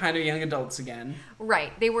 now they're kind of young adults again.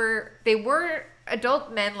 Right. They were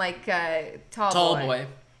adult men like Tall Boy.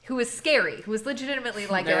 Who was scary, who was legitimately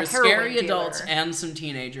like a heroin dealer. There were scary adults and some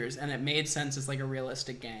teenagers, and it made sense as like a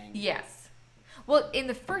realistic gang. Yes. Well, in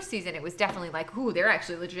the first season, it was definitely like, ooh, they're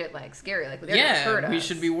actually legit like scary. Like they're gonna hurt us. We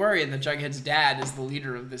should be worried that Jughead's dad is the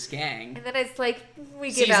leader of this gang. And then it's like,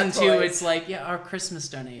 we give out toys. Season 2, it's like, yeah, our Christmas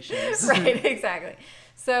donations. Right, exactly.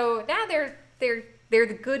 So now they're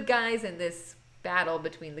the good guys in this battle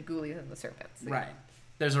between the ghoulies and the serpents. Right.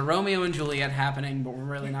 There's a Romeo and Juliet happening, but we're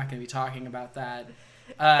really not going to be talking about that.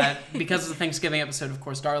 Because of the Thanksgiving episode, of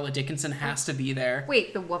course, Darla Dickinson has to be there.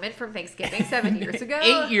 Wait, the woman from Thanksgiving 7 years ago?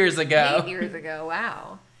 8 years ago. 8 years ago,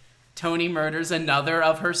 wow. Tony murders another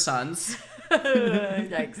of her sons.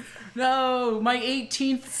 Yikes. No, my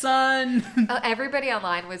 18th son. Everybody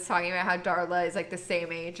online was talking about how Darla is like the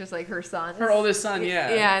same age as like her son. Her oldest son,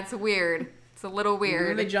 yeah. Yeah, it's weird. It's a little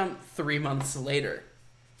weird. They jump 3 months later.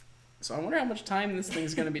 So I wonder how much time this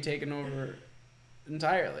thing's going to be taken over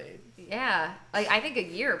entirely. Yeah, like I think a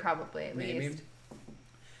year probably at least.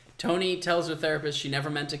 Tony tells her therapist she never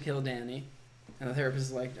meant to kill Danny, and the therapist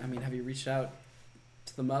is like, I mean, have you reached out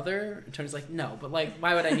to the mother? And Tony's like, no, but like,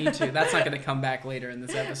 why would I need to? That's not going to come back later in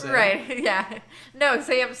this episode. Right, yeah. No,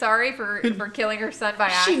 say I'm sorry for killing her son by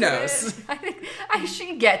accident. She knows. I think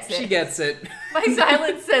she gets it. She gets it. My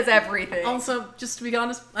silence says everything. Also, just to be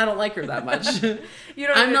honest, I don't like her that much. You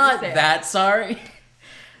don't I'm not understand. that sorry.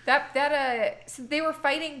 So they were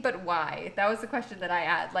fighting, but why? That was the question that I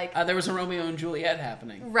had. Like, There was a Romeo and Juliet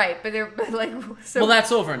happening. right, but like, so. Well,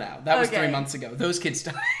 that's over now. That was Okay. 3 months ago. Those kids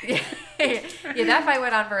died. Yeah, that fight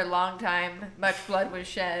went on for a long time. Much blood was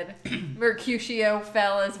shed. Mercutio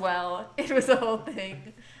fell as well. It was a whole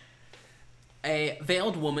thing. A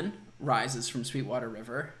veiled woman rises from Sweetwater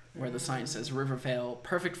River, where the sign says Rivervale,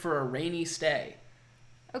 perfect for a rainy stay.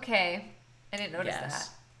 Okay, I didn't notice that.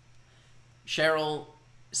 Cheryl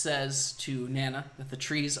says to Nana that the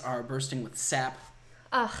trees are bursting with sap.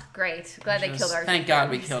 Ugh, great. Glad they killed Archie. Thank God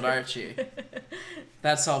we killed Archie.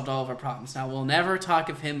 That solved all of our problems. Now we'll never talk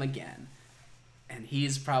of him again. And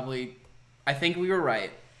he's probably, I think we were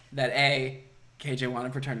right, that KJ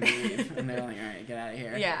wanted paternity leave. And they're like, all right, get out of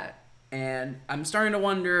here. Yeah. And I'm starting to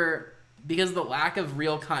wonder, because of the lack of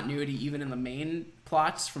real continuity even in the main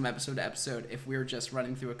plots from episode to episode, if we're just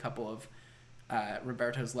running through a couple of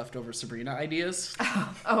Roberto's leftover Sabrina ideas.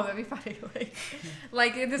 Oh, that'd be funny.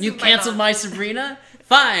 Like this. You is canceled my Sabrina?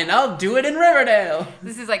 Fine, I'll do it in Riverdale.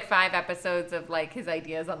 This is like 5 episodes of like his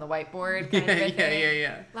ideas on the whiteboard. Kind of a thing.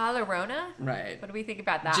 Yeah. La Llorona? Right. What do we think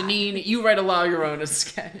about that? Janine, you write a La Llorona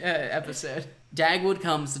episode. Dagwood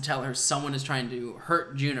comes to tell her someone is trying to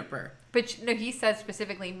hurt Juniper. But no, he says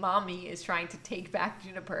specifically, Mommy is trying to take back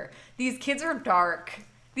Juniper. These kids are dark.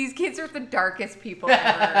 These kids are the darkest people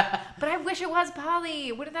ever. But I wish it was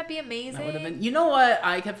Polly. Wouldn't that be amazing? That would have been. You know what?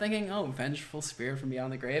 I kept thinking, oh, vengeful spirit from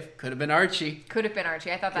beyond the grave. Could have been Archie. Could have been Archie.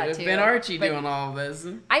 I thought that too. Could have been Archie But doing all of this.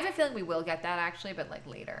 I have a feeling we will get that actually, but like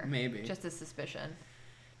later. Maybe. Just a suspicion.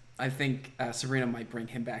 I think Sabrina might bring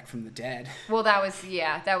him back from the dead. Well, that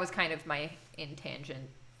was kind of my intangent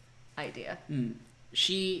idea.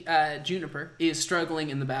 Juniper is struggling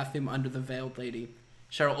in the bathroom under the veiled lady.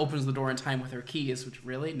 Cheryl opens the door in time with her keys, which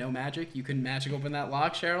really, no magic? You couldn't magic open that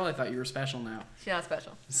lock, Cheryl? I thought you were special now. She's not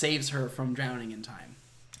special. Saves her from drowning in time.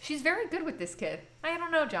 She's very good with this kid. I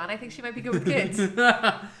don't know, John. I think she might be good with kids.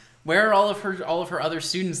 Where are all of her other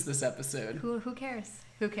students this episode? Who cares?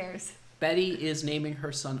 Who cares? Betty is naming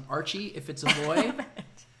her son Archie if it's a boy.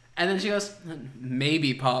 And then she goes,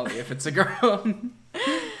 maybe Polly if it's a girl.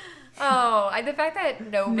 The fact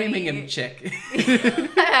that nobody... Naming him Chick.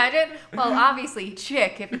 Imagine. Well, obviously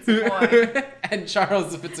Chick if it's a boy. And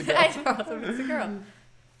Charles if it's a girl. And Charles if it's a girl.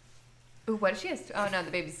 Ooh, what is she? Oh, no,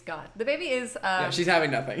 the baby's gone. The baby is... yeah, she's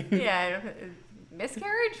having nothing. Yeah.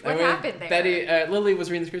 Miscarriage? What happened there? Betty, Lily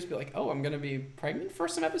was reading the script, be like, oh, I'm going to be pregnant for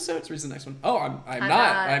some episodes. Reads the next one. Oh, I'm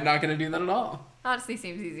not. I'm not going to do that at all. Honestly,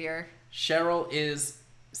 seems easier. Cheryl is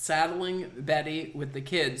saddling Betty with the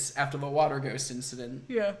kids after the water ghost incident.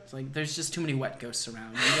 Yeah. It's like, there's just too many wet ghosts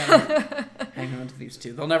around. You gotta hang on to these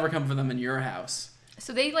two. They'll never come for them in your house.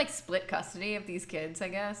 So they, like, split custody of these kids, I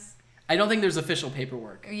guess? I don't think there's official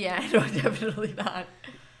paperwork. Yeah, no, definitely not.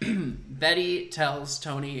 Betty tells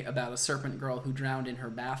Tony about a serpent girl who drowned in her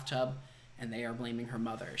bathtub, and they are blaming her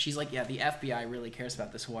mother. She's like, yeah, the FBI really cares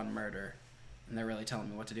about this one murder, and they're really telling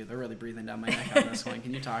me what to do. They're really breathing down my neck on this one.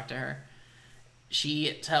 Can you talk to her?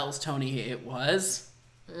 She tells Tony it was...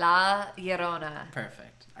 La Llorona.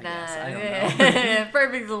 Perfect, I guess. I don't know.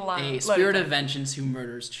 Perfect line. A spirit of vengeance who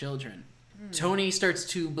murders children. Tony starts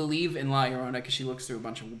to believe in La Llorona because she looks through a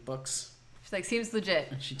bunch of books. She's like, seems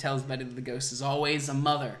legit. She tells Betty that the ghost is always a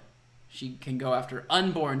mother. She can go after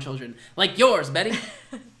unborn children. Like yours, Betty.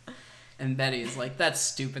 And Betty is like, that's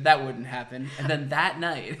stupid. That wouldn't happen. And then that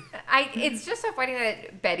night... It's just so funny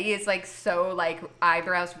that Betty is like so like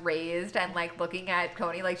eyebrows raised and like looking at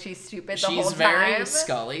Tony like she's stupid the whole time. She's very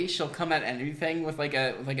Scully. She'll come at anything with like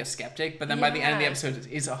a skeptic, but then by the end of the episode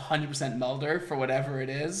is 100% Mulder for whatever it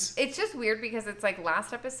is. It's just weird because it's like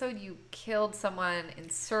last episode you killed someone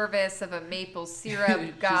in service of a maple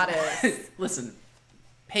syrup goddess. Listen,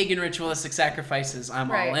 pagan ritualistic sacrifices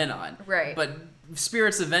I'm all in on. Right. But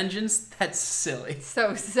spirits of vengeance, that's silly.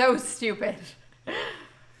 So stupid.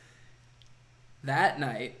 That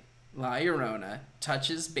night, La Llorona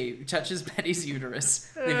touches Betty's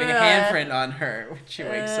uterus, leaving a handprint on her when she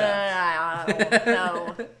wakes up.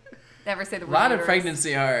 No. Never say the word A lot uterus. of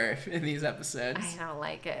pregnancy horror in these episodes. I don't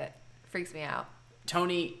like it. Freaks me out.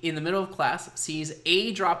 Tony, in the middle of class, sees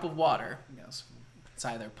a drop of water. He goes, it's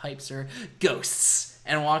either pipes or ghosts.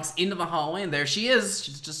 And walks into the hallway, and there she is.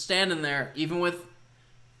 She's just standing there, even with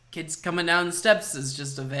kids coming down the steps, is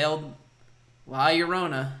just a veiled La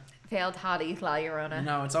Llorona. Veiled hottie La Llorona.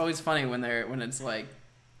 No, it's always funny when it's like,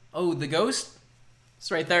 oh, the ghost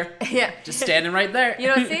It's right there. Yeah. Just standing right there. You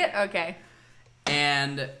don't see it? Okay.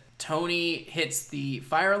 And Tony hits the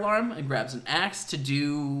fire alarm and grabs an axe to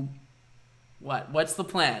do what? What's the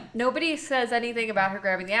plan? Nobody says anything about her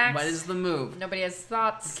grabbing the axe. What is the move? Nobody has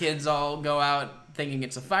thoughts. Kids all go out thinking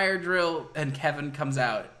it's a fire drill, and Kevin comes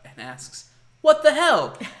out and asks, "What the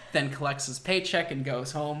hell?" Then collects his paycheck and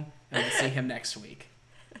goes home, and we'll see him next week.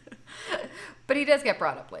 But he does get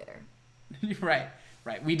brought up later. Right.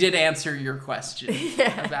 We did answer your question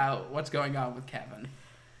about what's going on with Kevin.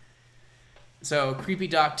 So Creepy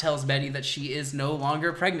Doc tells Betty that she is no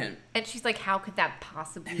longer pregnant. And she's like, how could that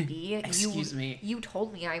possibly be? Excuse me. You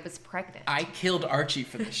told me I was pregnant. I killed Archie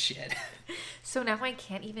for this shit. So now I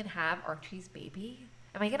can't even have Archie's baby?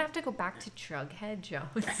 Am I going to have to go back to Jughead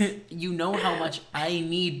Jones? You know how much I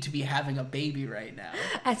need to be having a baby right now.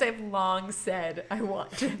 As I've long said, I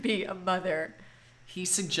want to be a mother. He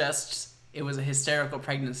suggests it was a hysterical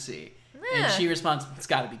pregnancy. And she responds, it's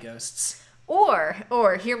got to be ghosts.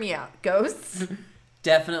 Or, hear me out, ghosts?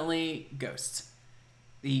 Definitely ghosts.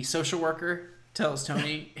 The social worker tells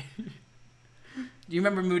Tony... Do you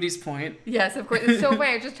remember Moody's point? Yes, of course. It's so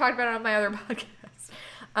funny. I just talked about it on my other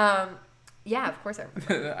podcast. Yeah, of course I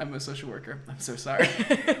remember. I'm a social worker. I'm so sorry.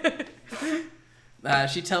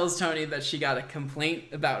 She tells Tony that she got a complaint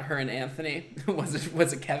about her and Anthony. Was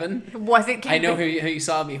it Kevin? Was it Kevin? I know who you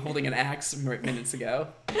saw me holding an axe minutes ago.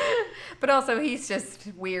 But also, he's just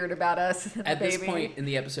weird about us. At this point in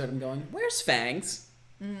the episode, I'm going, where's Fangs?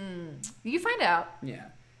 You find out. Yeah.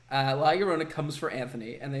 La Llorona comes for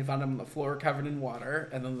Anthony, and they find him on the floor covered in water,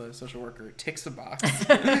 and then the social worker ticks a box.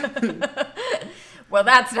 Well,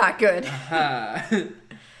 that's not good.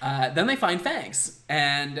 Then they find Fangs,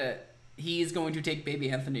 and he's going to take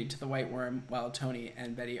baby Anthony to the White Worm, while Tony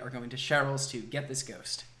and Betty are going to Cheryl's to get this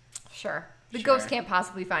ghost. Sure. The ghost can't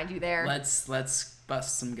possibly find you there. Let's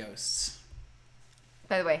bust some ghosts.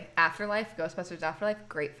 By the way, Afterlife, Ghostbusters Afterlife,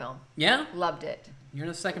 great film. Yeah? Loved it. You're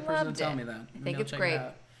the second person to tell me that. I think it's great.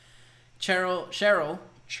 Cheryl, Cheryl,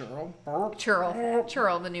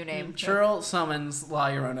 the new name. Cheryl summons La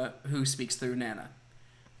Llorona, who speaks through Nana.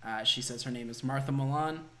 She says her name is Martha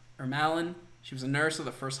Malin. She was a nurse at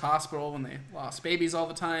the first hospital when they lost babies all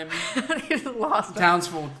the time.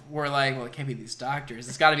 Townsfolk were like, well, it can't be these doctors.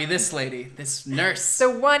 It's got to be this lady, this nurse.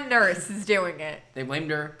 So one nurse is doing it. They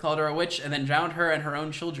blamed her, called her a witch, and then drowned her and her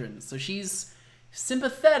own children. So she's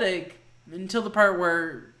sympathetic until the part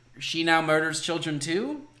where she now murders children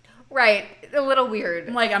too. Right. A little weird.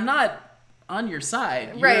 I'm like, I'm not on your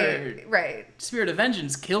side. Right. Spirit of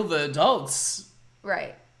vengeance, kill the adults.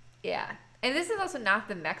 Right. Yeah. And this is also not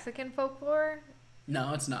the Mexican folklore.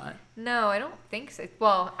 No, it's not. No, I don't think so.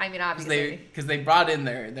 Well, I mean, obviously. Because they brought in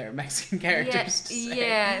their Mexican characters to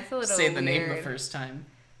it's a little say the weird. name the first time.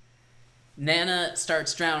 Nana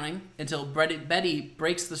starts drowning until Betty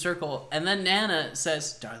breaks the circle, and then Nana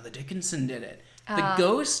says, Darla Dickinson did it. The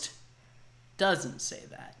ghost doesn't say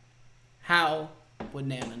that. How would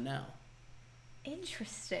Nana know?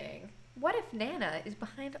 Interesting. What if Nana is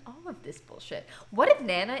behind all of this bullshit? What if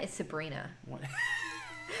Nana is Sabrina?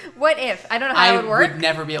 What if? I don't know how it would work. I would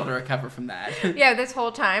never be able to recover from that. Yeah, this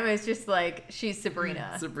whole time it's just like, she's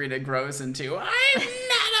Sabrina. Sabrina grows into, I'm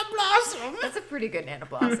Nana Blossom. That's a pretty good Nana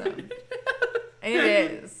Blossom. It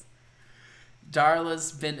is.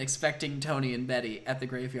 Darla's been expecting Tony and Betty at the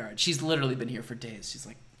graveyard. She's literally been here for days. She's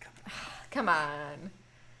like, come on.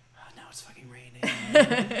 Oh, now it's fucking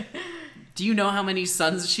raining. Do you know how many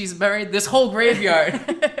sons she's buried? This whole graveyard.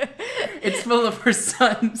 It's full of her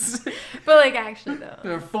sons. But like, actually though.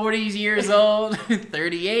 They're 40 years old,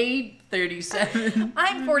 38, 37.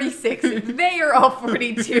 I'm 46. They are all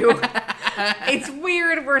 42. It's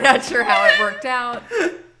weird. We're not sure how it worked out.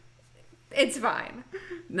 It's fine.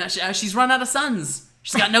 No, she's run out of sons.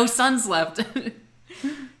 She's got no sons left.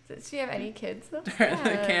 Does she have any kids though?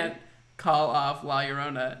 They can't call off La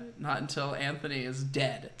Llorona not until Anthony is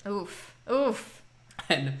dead. Oof.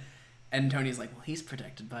 And Tony's like, well, he's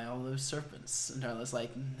protected by all those serpents. And Darla's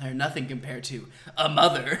like, they're nothing compared to a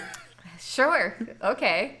mother. Sure.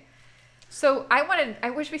 Okay. So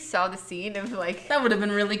I wish we saw the scene of like... That would have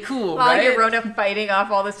been really cool, La right? Llorona fighting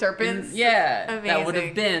off all the serpents. Yeah. Amazing. That would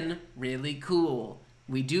have been really cool.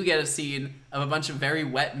 We do get a scene of a bunch of very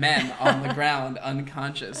wet men on the ground,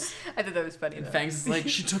 unconscious. I thought that was funny, And though. Fangs is like,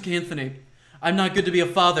 she took Anthony. I'm not good to be a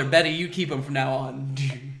father. Betty, you keep him from now on.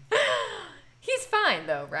 He's fine,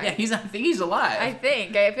 though, right? Yeah, I think he's alive. I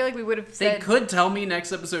feel like we would have said... They could tell me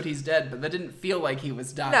next episode he's dead, but that didn't feel like he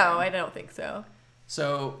was dying. No, I don't think so.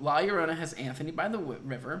 So La Llorona has Anthony by the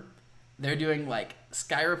river. they're doing like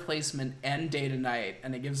sky replacement and day to night,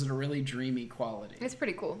 and it gives it a really dreamy quality. It's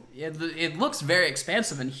pretty cool. It looks very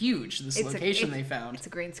expansive and huge, this location they found. It's a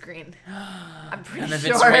green screen. I'm pretty And if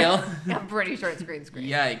sure. it's real? I'm pretty sure it's green screen.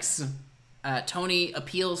 Yikes. Tony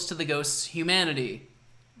appeals to the ghost's humanity.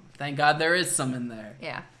 Thank God there is some in there.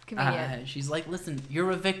 Yeah, convenient. She's like, listen,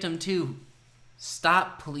 you're a victim too.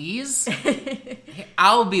 Stop, please.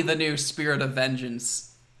 I'll be the new spirit of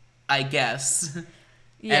vengeance, I guess.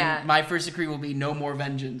 Yeah. And my first decree will be no more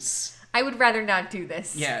vengeance. I would rather not do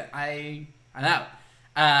this. Yeah, I'm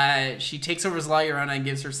out. She takes over as La Llorona and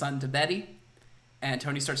gives her son to Betty. And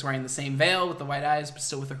Tony starts wearing the same veil with the white eyes, but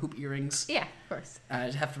still with her hoop earrings. Yeah, of course.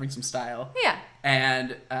 Have to bring some style. Yeah.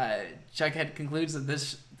 And Jughead concludes that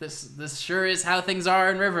this sure is how things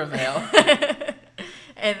are in Riverdale.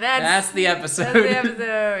 And that's the episode. That's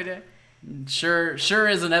the episode. Sure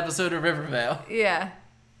is an episode of Riverdale. Yeah.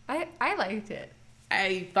 I liked it.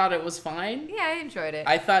 I thought it was fine. Yeah, I enjoyed it.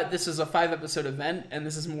 I thought this was a 5-episode event, and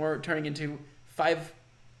this is more turning into 5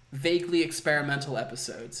 vaguely experimental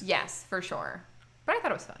episodes. Yes, for sure. But I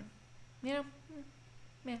thought it was fun. You know?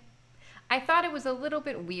 Yeah. I thought it was a little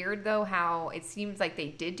bit weird, though, how it seems like they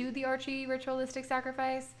did do the Archie ritualistic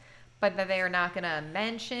sacrifice, but that they are not going to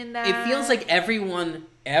mention that. It feels like everyone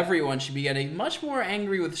should be getting much more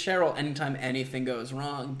angry with Cheryl anytime anything goes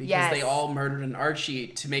wrong, because they all murdered an Archie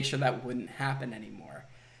to make sure that wouldn't happen anymore.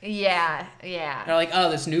 Yeah. They're like, oh,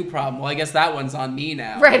 this new problem. Well, I guess that one's on me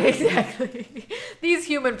now. Right, exactly. These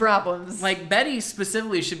human problems. Like, Betty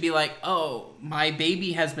specifically should be like, oh, my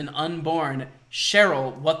baby has been unborn.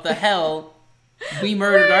 Cheryl, what the hell? We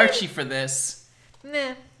murdered Archie for this.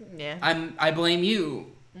 Nah. Yeah. I blame you.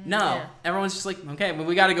 No. Yeah. Everyone's just like, okay, well,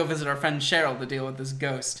 we gotta go visit our friend Cheryl to deal with this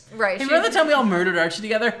ghost. Right. Hey, remember the time we all murdered Archie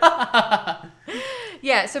together?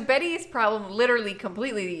 Yeah, so Betty's problem literally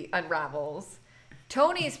completely unravels.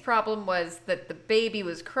 Tony's problem was that the baby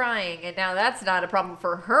was crying, and now that's not a problem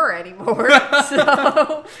for her anymore.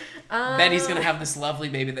 So Betty's gonna have this lovely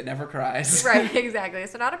baby that never cries. Right, exactly.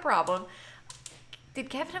 So not a problem. Did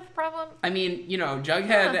Kevin have a problem? I mean,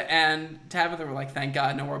 Jughead and Tabitha were like, thank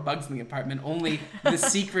God, no more bugs in the apartment. Only the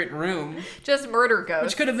secret room. Just murder ghosts.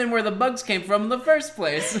 Which could have been where the bugs came from in the first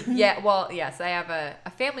place. Yeah, well, yes. I have a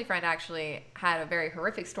family friend actually had a very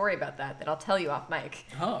horrific story about that I'll tell you off mic.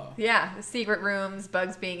 Oh. Yeah, the secret rooms,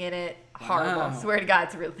 bugs being in it. Horrible. Wow. Swear to God,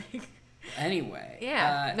 it's a real thing. Anyway.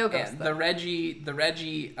 Yeah, no ghosts, The Reggie,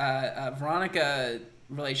 Veronica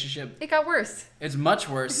relationship. It got worse. It's much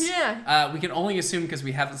worse. Yeah. We can only assume, because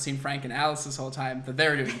we haven't seen Frank and Alice this whole time, that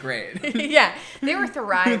they're doing great. Yeah, they were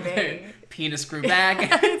thriving. Penis grew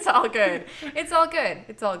back. It's all good. It's all good.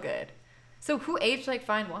 It's all good. So who aged like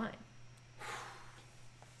fine wine?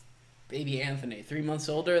 Baby Anthony, 3 months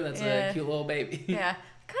older. That's a cute little baby. Yeah.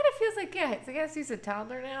 Kind of feels like, I guess he's a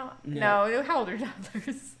toddler now. Yeah. No, how old are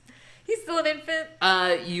toddlers? He's still an infant?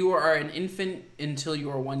 You are an infant until you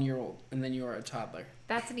are 1 year old, and then you are a toddler.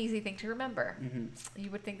 That's an easy thing to remember. Mm-hmm.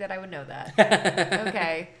 You would think that I would know that.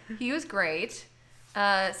 Okay. He was great.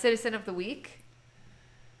 Citizen of the Week.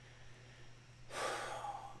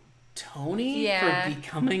 Tony for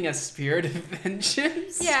becoming a spirit of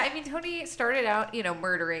vengeance? Yeah, I mean, Tony started out,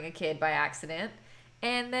 murdering a kid by accident,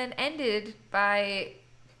 and then ended by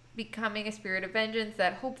becoming a spirit of vengeance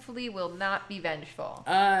that hopefully will not be vengeful.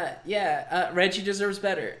 Reggie deserves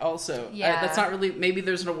better also. Yeah. That's not really, maybe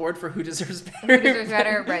there's an award for who deserves better. Who deserves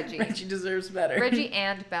better? Reggie. Reggie deserves better. Reggie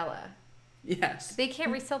and Bella. Yes. They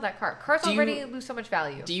can't resell that car. Cars already lose so much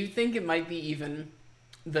value. Do you think it might be even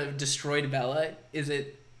the destroyed Bella? Is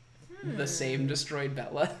it the same destroyed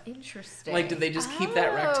Bella? Interesting. Like, did they just keep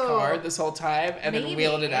that wrecked car this whole time and then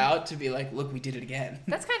wheeled it out to be like, look, we did it again?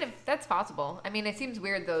 That's possible. I mean, it seems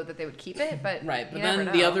weird though that they would keep it, but right. But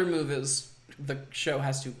then the other move is the show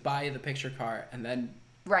has to buy the picture car and then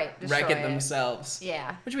wreck it themselves.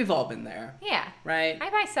 Yeah. Which we've all been there. Yeah. Right. I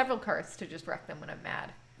buy several cars to just wreck them when I'm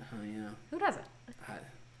mad. Oh yeah. Who doesn't?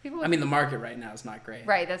 I mean, the market right now is not great.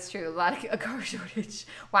 Right, that's true. A car shortage.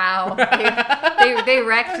 Wow. They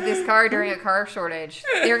wrecked this car during a car shortage.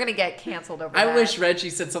 They're going to get canceled over that. I wish Reggie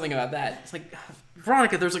said something about that. It's like,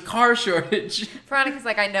 Veronica, there's a car shortage. Veronica's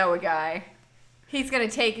like, I know a guy. He's going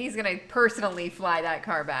to personally fly that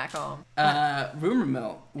car back home. Rumor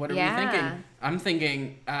mill. What are we thinking? I'm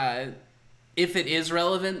thinking, if it is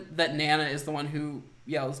relevant that Nana is the one who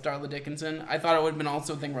yells Darla Dickinson, I thought it would have been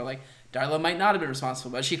also a thing where, like, Darla might not have been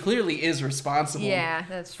responsible, but she clearly is responsible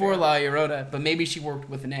that's for true. La Llorona, but maybe she worked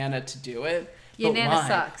with Nana to do it. Yeah, but Nana why?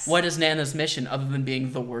 sucks. What is Nana's mission other than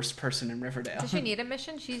being the worst person in Riverdale? Does she need a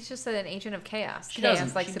mission? She's just an agent of chaos. She chaos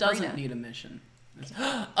doesn't. like She Sabrina. doesn't need a mission.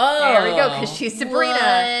 Oh, There we go, because she's Sabrina.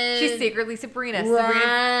 what? She's secretly Sabrina.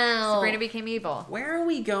 Wow. Sabrina became evil. Where are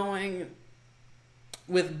we going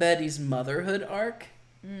with Betty's motherhood arc?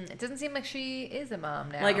 It doesn't seem like she is a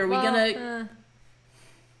mom now. Like, are we gonna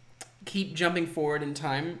keep jumping forward in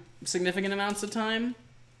time significant amounts of time?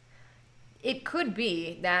 It could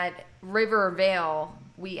be that Rivervale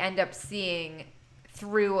we end up seeing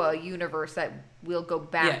through a universe that we'll go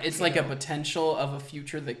back Yeah, it's to. like a potential of a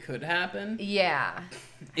future that could happen. Yeah.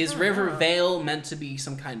 Is Rivervale meant to be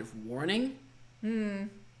some kind of warning?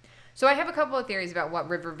 So I have a couple of theories about what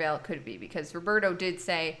Rivervale could be, because Roberto did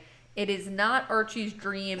say it is not Archie's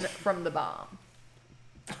dream from the bomb.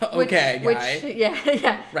 Okay, guy.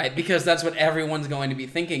 Yeah. Right, because that's what everyone's going to be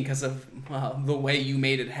thinking because of the way you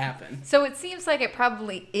made it happen. So it seems like it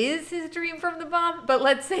probably is his dream from the bomb, but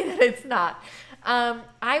let's say that it's not.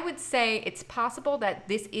 I would say it's possible that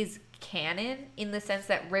this is canon in the sense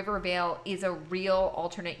that Rivervale is a real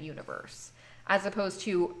alternate universe as opposed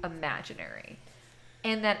to imaginary.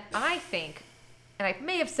 And that I think, and I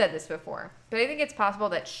may have said this before, but I think it's possible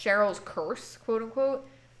that Cheryl's curse, quote unquote,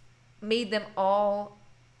 made them all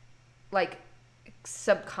like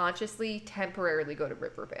subconsciously temporarily go to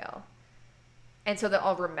Rivervale. And so they'll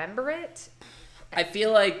all remember it. I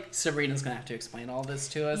feel like Sabrina's going to have to explain all this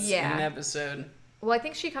to us in Yeah. an episode. Well, I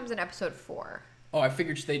think she comes in episode 4. Oh, I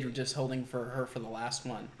figured they were just holding for her for the last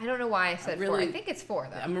one. I don't know why I said 4. really- I think it's 4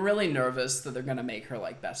 though. I'm really nervous that they're gonna make her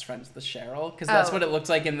like best friends with Cheryl, because that's Oh. what it looked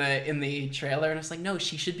like in the trailer, and it's like, no,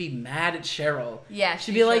 she should be mad at Cheryl. Yeah, she'd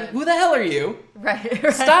she be like, should. who the hell are you?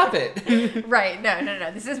 Right. Stop it. Right.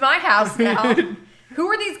 No. This is my house now. Who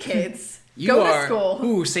are these kids? You Go are. to school.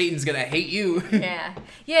 Ooh, Satan's gonna hate you. Yeah.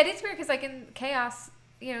 Yeah, it is weird because like in Chaos,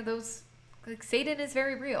 you know, those like Satan is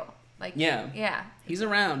very real. Like yeah. He's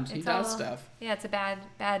around. He It's does all- stuff. Yeah, it's a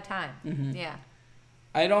bad time. Mhm. Yeah.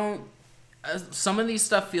 I don't. Some of these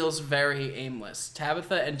stuff feels very aimless.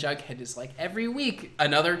 Tabitha and Jughead is like every week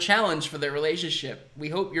another challenge for their relationship. We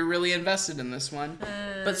hope you're really invested in this one.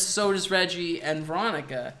 But so does Reggie and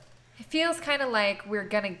Veronica. It feels kind of like we're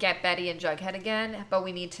gonna get Betty and Jughead again, but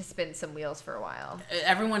we need to spin some wheels for a while.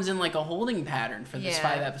 Everyone's in like a holding pattern for this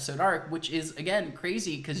Yeah. 5-episode arc, which is again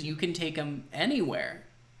crazy because you can take them anywhere.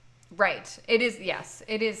 Right. It is. Yes.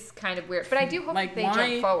 It is kind of weird, but I do hope Like, that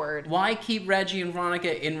they jump forward. Why keep Reggie and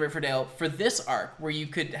Veronica in Riverdale for this arc, where you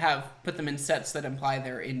could put them in sets that imply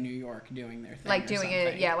they're in New York doing their thing, Like or doing something.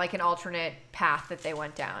 it, yeah, like an alternate path that they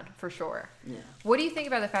went down, for sure. Yeah. What do you think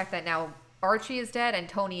about the fact that now Archie is dead and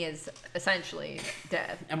Tony is essentially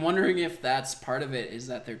dead? I'm wondering if that's part of it, is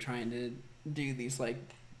that they're trying to do these like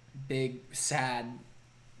big sad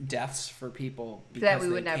deaths for people because That we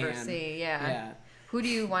would they never can. see, yeah. Yeah. Who do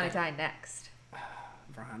you want to die next?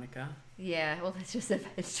 Veronica. Yeah, well, that's just a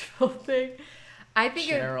vegetable thing. I think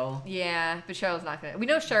Cheryl. yeah, but Cheryl's not gonna. We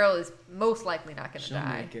know Cheryl is most likely not gonna She'll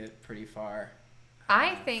die. make it pretty far.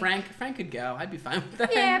 I think. Frank could go. I'd be fine with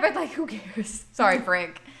that. Yeah, but like, who cares? Sorry,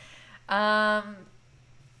 Frank.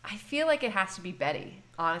 I feel like it has to be Betty.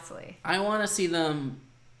 Honestly. I want to see them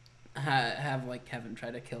have like Kevin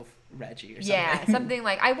try to kill Reggie or something. Yeah, something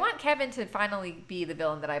like I want Kevin to finally be the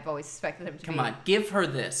villain that I've always suspected him to be. Come on, give her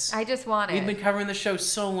this. I just want it. We've been covering the show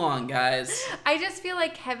so long, guys. I just feel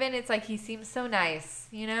like Kevin. It's like he seems so nice,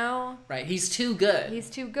 you know. Right, he's too good. He's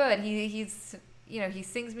too good. He's you know, he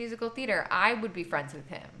sings musical theater. I would be friends with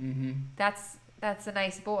him. Mm-hmm. That's a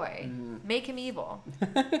nice boy. Mm. Make him evil.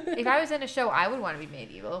 If I was in a show, I would want to be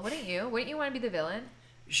made evil. Wouldn't you? Wouldn't you want to be the villain?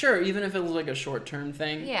 Sure, even if it was like a short-term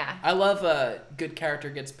thing. Yeah. I love a good character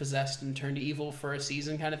gets possessed and turned evil for a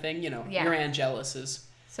season kind of thing. You know, Yeah. your Angeluses.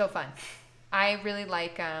 So fun. I really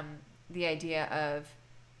like the idea of.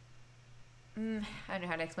 I don't know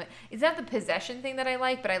how to explain. It's not the possession thing that I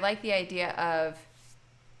like, but I like the idea of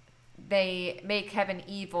they make Kevin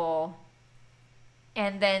evil,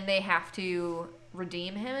 and then they have to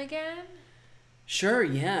redeem him again. Sure,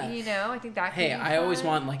 yeah. You know, I think that. Hey, could be I always fun.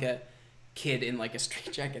 want like a kid in like a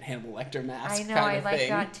straitjacket Hannibal Lecter mask. I know, kind I of like thing.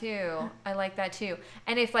 that too. I like that too.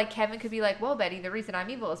 And if like Kevin could be like, well, Betty, the reason I'm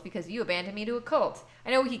evil is because you abandoned me to a cult. I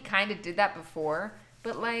know he kind of did that before,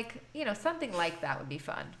 but like, you know, something like that would be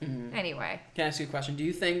fun. Mhm. Anyway. Can I ask you a question? Do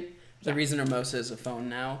you think the reason Hermosa is a phone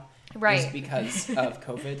now Right. is because of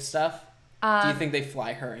COVID stuff? Do you think they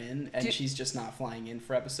fly her in and she's just not flying in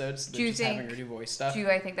for episodes? They're do you just having her think- do voice stuff?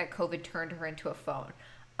 I think that COVID turned her into a phone.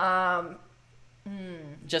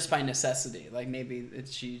 Just by necessity. Like maybe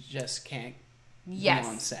she just can't Yes.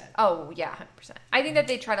 be on set. Oh, yeah, 100%. I think that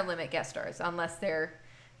they try to limit guest stars unless they're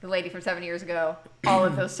the lady from 7 years ago, all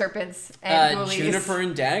of those serpents and ghoulies. Juniper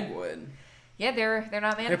and Dagwood. Yeah, they're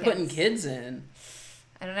not mannequins. They're putting kids in.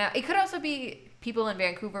 I don't know. It could also be people in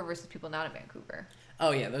Vancouver versus people not in Vancouver.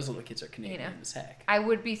 Oh yeah, those little kids are Canadian as heck. I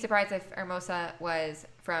would be surprised if Hermosa was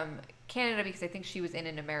from Canada because I think she was in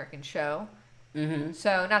an American show. Mm-hmm.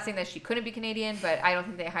 So not saying that she couldn't be Canadian, but I don't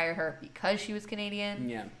think they hired her because she was Canadian.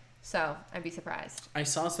 Yeah. So I'd be surprised. I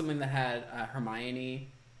saw something that had Hermione,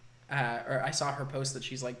 or I saw her post that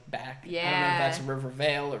she's like back. Yeah. I don't know if that's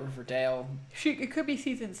Rivervale or Riverdale. It could be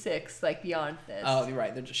season 6, like beyond this. Oh, you're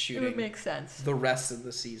right. They're just shooting. It would make sense. The rest of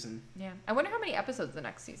the season. Yeah. I wonder how many episodes the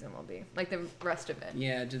next season will be. Like the rest of it.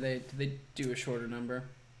 Yeah. Do they do a shorter number?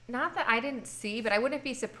 Not that I didn't see, but I wouldn't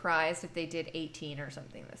be surprised if they did 18 or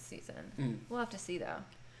something this season. We'll have to see though.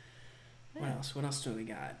 What else? What else do we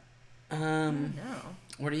got? No.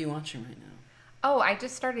 What are you watching right now? Oh, I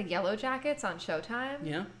just started Yellow Jackets on Showtime.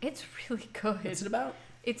 Yeah. It's really good. What's it about?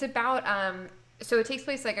 It's about so it takes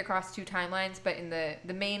place like across 2 timelines, but in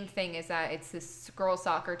the main thing is that it's this girls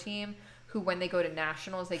soccer team who, when they go to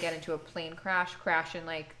nationals, they get into a plane crash in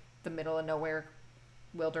like the middle of nowhere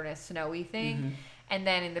wilderness snowy thing. Mm-hmm. And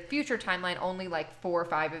then in the future timeline, only like 4 or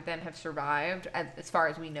 5 of them have survived as far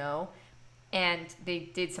as we know. And they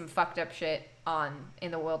did some fucked up shit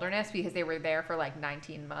in the wilderness because they were there for like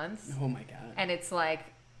 19 months. Oh my god. And it's like,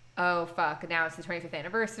 oh fuck, now it's the 25th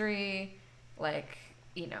anniversary. Like,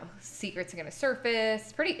 you know, secrets are gonna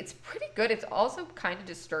surface. It's pretty good. It's also kind of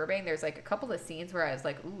disturbing. There's like a couple of scenes where I was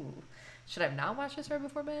like, ooh, should I have not watched this right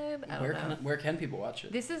before bed? I don't know. Where can people watch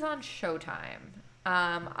it? This is on Showtime.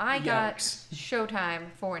 I got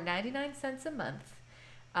Showtime for 99 cents a month.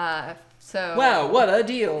 So wow, what a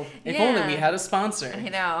deal! If only we had a sponsor. I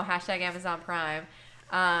know, #Amazon Prime,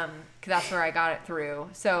 because that's where I got it through.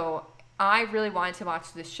 So I really wanted to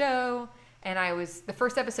watch this show, and the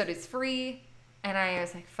first episode is free, and I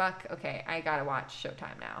was like, fuck, okay, I gotta watch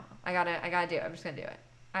Showtime now. I gotta do it. I'm just gonna do it.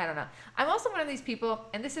 I don't know. I'm also one of these people,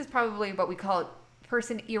 and this is probably what we call a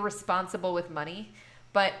person irresponsible with money,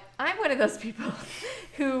 but I'm one of those people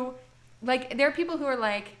who, like, there are people who are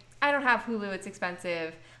like, I don't have Hulu, it's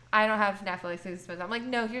expensive. I don't have Netflix, it's expensive. I'm like,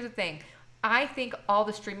 no, here's the thing. I think all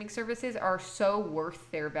the streaming services are so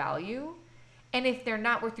worth their value. And if they're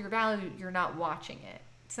not worth your value, you're not watching it.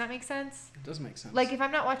 Does that make sense? It does make sense. Like, if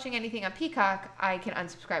I'm not watching anything on Peacock, I can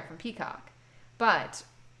unsubscribe from Peacock. But,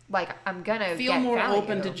 like, I'm gonna feel get more value.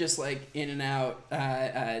 open to just, like, in and out,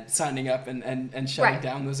 signing up and shutting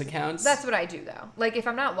down those accounts. That's what I do, though. Like, if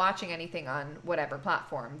I'm not watching anything on whatever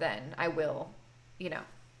platform, then I will, you know,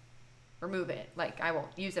 remove it. Like, I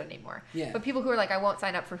won't use it anymore. Yeah. But people who are like, I won't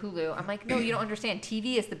sign up for Hulu, I'm like, no, you don't understand.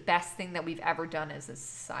 TV is the best thing that we've ever done as a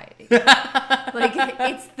society. Like,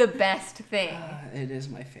 it's the best thing. It is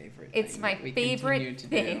my favorite. It's my favorite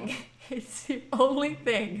thing. It's the only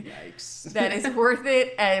thing Yikes. that is worth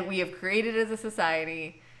it, and we have created as a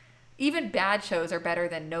society. Even bad shows are better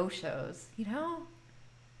than no shows, you know?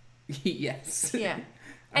 Yes. Yeah.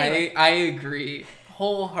 Anyway. I agree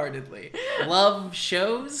wholeheartedly. Love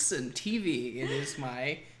shows and TV. It is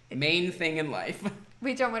my main thing in life.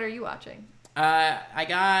 Wait, John, what are you watching? I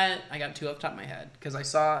got 2 off the top of my head because I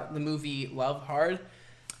saw the movie Love Hard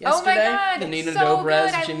yesterday. Oh my god, the Nina so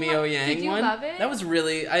Dobrev, good. Jimmy O Yang Did you one. love it? That was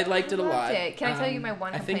really, I liked it a lot. Can I tell you my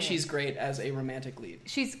one I think complaint? she's great as a romantic lead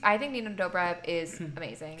I think Nina Dobrev is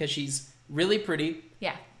amazing. because she's really pretty.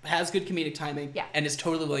 Yeah. Has good comedic timing, Yeah. and is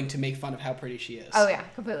totally willing to make fun of how pretty she is. Oh yeah,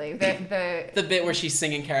 completely. The bit where she's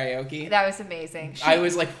singing karaoke. That was amazing. I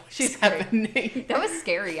was like, what's she's happening? That was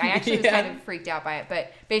scary. I actually was kind of freaked out by it,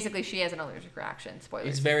 but basically she has an allergic reaction. Spoilers.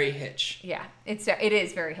 It's very Hitch. Yeah, it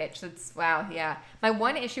is very Hitch. That's wow. Yeah, my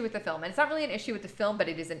one issue with the film, and it's not really an issue with the film, but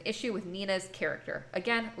it is an issue with Nina's character.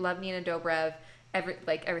 Again, love Nina Dobrev.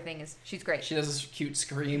 Everything is, she's great. She does this cute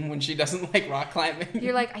scream when she doesn't like rock climbing.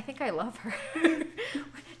 You're like, I think I love her.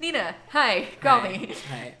 Nina, hi, call me.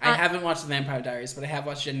 Hi. I haven't watched The Vampire Diaries, but I have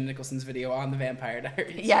watched Jenny Nicholson's video on The Vampire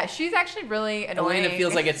Diaries. Yeah, she's actually really annoying. Elena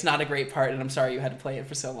feels like it's not a great part, and I'm sorry you had to play it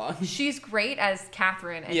for so long. She's great as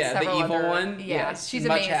Catherine and the several evil other, one. Yeah, yes, she's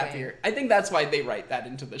much amazing. happier. I think that's why they write that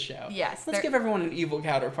into the show. Yes, let's give everyone an evil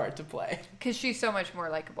counterpart to play. Because she's so much more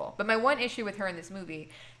likable. But my one issue with her in this movie,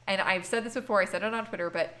 and I've said this before, I said it on Twitter,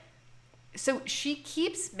 but so she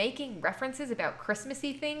keeps making references about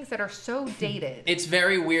Christmassy things that are so dated. It's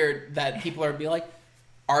very weird that people are like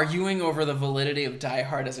arguing over the validity of Die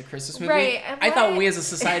Hard as a Christmas movie. Right. I thought we as a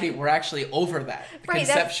society were actually over that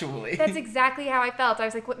conceptually. That's exactly how I felt. I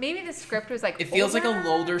was like, what? Maybe the script was like it feels older? like a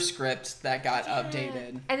older script that got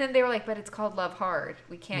updated. And then they were like, but it's called Love Hard.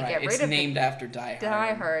 We can't get rid of it. It's named after Die Hard.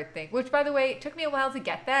 Die Hard thing. Which, by the way, it took me a while to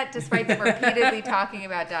get that, despite them repeatedly talking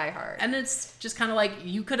about Die Hard. And it's just kind of like,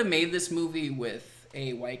 you could have made this movie with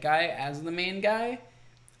a white guy as the main guy.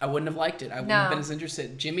 I wouldn't have liked it. I wouldn't have been as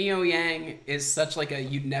interested. Jimmy O Yang is such like a,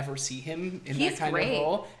 you'd never see him in that kind of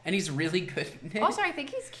role. And he's really good in it. Also, I think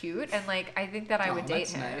he's cute, and like I think that I would date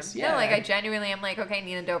him. Nice. Yeah. No, like I genuinely am like, okay,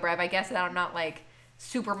 Nina Dobrev. I guess that I'm not like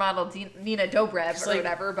supermodel Nina Dobrev or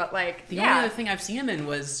whatever, but like the only other thing I've seen him in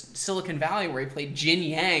was Silicon Valley, where he played Jin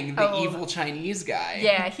Yang, the evil Chinese guy.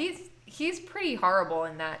 Yeah, he's pretty horrible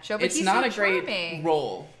in that show, but it's he's not so a great charming.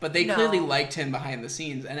 role, but they clearly liked him behind the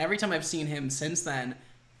scenes, and every time I've seen him since then,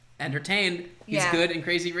 entertained. He's good in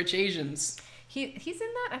Crazy Rich Asians. He's in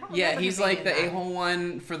that? I don't remember. Yeah, he's him being like the a-hole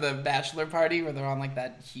one for the bachelor party where they're on like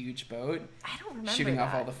that huge boat. I don't remember shooting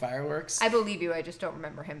off all the fireworks. I believe you. I just don't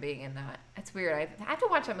remember him being in that. It's weird. I have to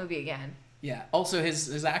watch that movie again. Yeah. Also,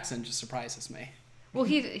 his accent just surprises me. Well,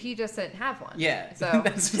 he doesn't have one. Yeah. So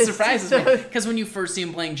that's what surprises me. Because when you first see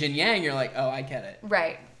him playing Jin Yang, you're like, oh, I get it.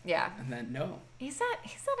 Right. Yeah. And then no. He's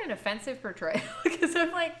not an offensive portrayal, because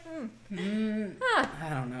I'm like, I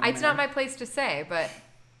don't know. It's not my place to say, but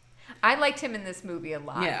I liked him in this movie a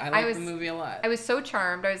lot. Yeah, I liked the movie a lot. I was so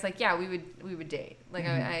charmed. I was like, yeah, we would date. Like,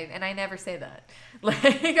 I never say that. Like,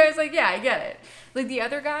 I was like, yeah, I get it. Like the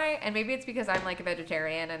other guy, and maybe it's because I'm like a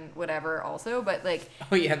vegetarian and whatever also, but like.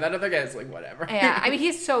 Oh yeah, that other guy's like whatever. Yeah, I mean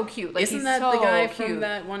he's so cute. Like, isn't that so the guy cute. from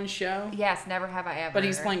that one show? Yes, Never Have I Ever. But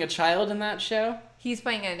he's playing a child in that show. He's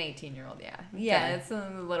playing an 18-year-old, yeah. Okay. Yeah, it's a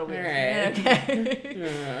little weird. Right.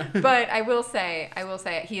 Okay. But I will say,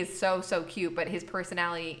 he is so cute, but his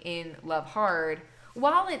personality in Love Hard,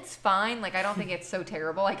 while it's fine, like I don't think it's so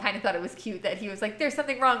terrible. I kind of thought it was cute that he was like, there's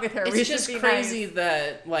something wrong with her. It's just crazy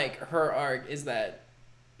that like her arc is that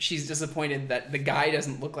she's disappointed that the guy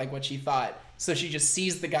doesn't look like what she thought. So she just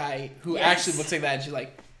sees the guy who actually looks like that, and she's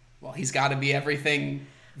like, well, he's got to be everything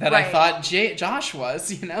that I thought Josh was,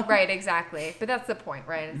 you know? Right, exactly. But that's the point,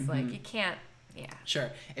 right? It's like, you can't, Sure.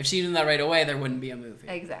 If she knew that right away, there wouldn't be a movie.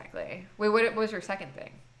 Exactly. Wait, what was your second thing?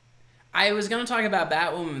 I was going to talk about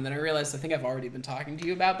Batwoman, and then I realized I think I've already been talking to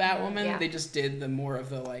you about Batwoman. Yeah. They just did the more of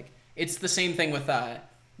the, like, it's the same thing with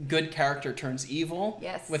good character turns evil.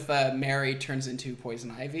 Yes. With Mary turns into Poison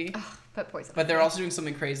Ivy. Oh, But they're also doing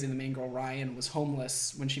something crazy. The main girl, Ryan, was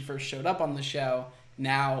homeless when she first showed up on the show.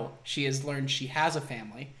 Now she has learned she has a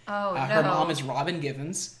family. Oh, no. Her mom is Robin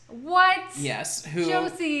Givens. What? Yes.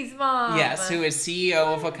 Josie's mom. Yes, who is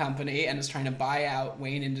CEO of a company and is trying to buy out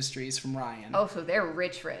Wayne Industries from Ryan. Oh, so they're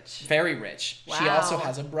rich. Very rich. Wow. She also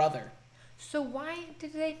has a brother. So why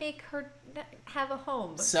did they make her have a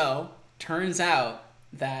home? So, turns out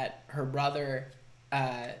that her brother,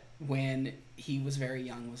 when he was very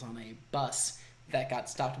young, was on a bus that got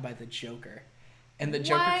stopped by the Joker. And the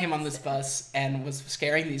Joker came on this bus and was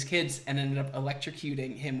scaring these kids and ended up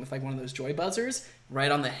electrocuting him with like one of those joy buzzers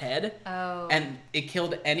right on the head. Oh. And it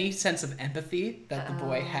killed any sense of empathy that the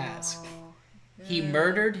boy has. He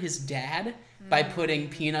murdered his dad by putting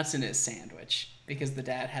peanuts in his sandwich because the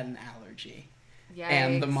dad had an allergy. Yikes.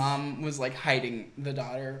 And the mom was like hiding the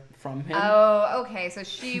daughter from him. Oh, okay. So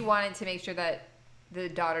she wanted to make sure that the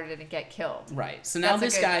daughter didn't get killed. Right. So now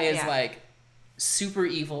this guy is like super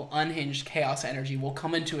evil, unhinged chaos energy, will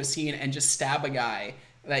come into a scene and just stab a guy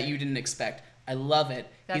that you didn't expect. I love it.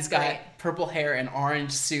 He's got purple hair and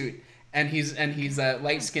orange suit, and he's a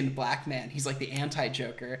light-skinned black man. He's like the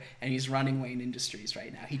anti-Joker, and he's running Wayne Industries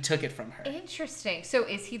right now. He took it from her. Interesting. So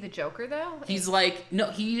is he the Joker though? He's like, no,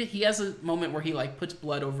 he has a moment where he like puts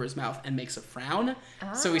blood over his mouth and makes a frown.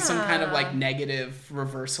 So he's some kind of like negative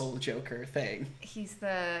reversal Joker thing. He's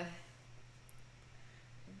the...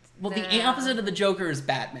 Well, the opposite of the Joker is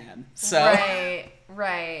Batman. So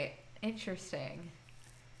Right. Interesting.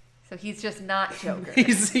 So he's just not Joker.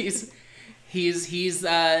 he's Kidder. He's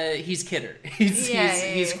Quipper.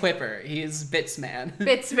 He's Bitsman.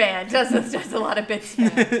 Bitsman does a lot of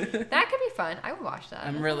Bitsman. That could be fun. I would watch that.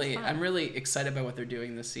 I'm really excited about what they're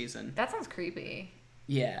doing this season. That sounds creepy.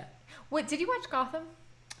 Yeah. Wait, did you watch Gotham?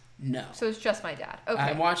 No. So it's just my dad. Okay.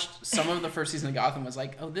 I watched some of the first season of Gotham. Was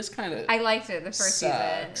like, oh, this kind of. I liked it the first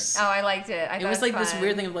season. Oh, I liked it. It was like this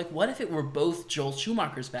weird thing of like, what if it were both Joel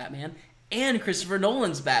Schumacher's Batman and Christopher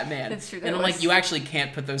Nolan's Batman? That's true. And I'm like, you actually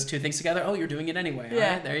can't put those two things together. Oh, you're doing it anyway. Yeah.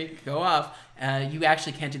 All right, there you go off. You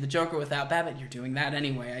actually can't do the Joker without Batman. You're doing that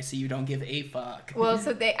anyway. I see you don't give a fuck. Well,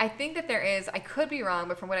 so I think that there is. I could be wrong,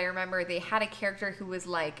 but from what I remember, they had a character who was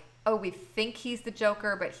like, oh, we think he's the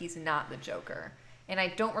Joker, but he's not the Joker. And I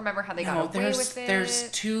don't remember how they got away with it. There's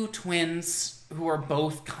two twins who are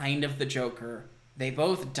both kind of the Joker. They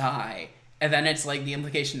both die. And then it's like the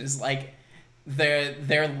implication is like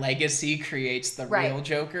their legacy creates the real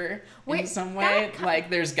Joker in some way. Like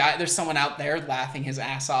there's someone out there laughing his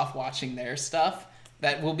ass off watching their stuff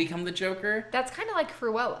that will become the Joker. That's kind of like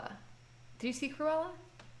Cruella. Did you see Cruella?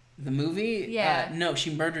 The movie? Yeah. No,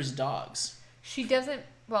 she murders dogs. She doesn't...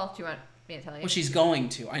 Well, do you want me to tell you? Well, she's going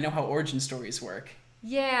to. I know how origin stories work.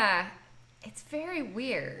 Yeah. It's very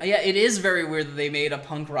weird. Yeah, it is very weird that they made a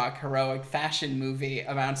punk rock heroic fashion movie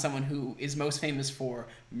about someone who is most famous for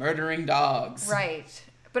murdering dogs. Right.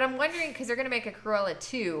 But I'm wondering, because they're going to make a Cruella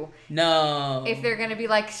 2. No. If they're going to be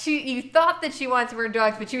like, you thought that she wants to murder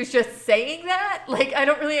dogs, but she was just saying that? Like, I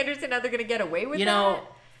don't really understand how they're going to get away with that. You know,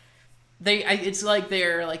 it's like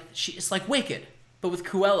it's like Wicked, but with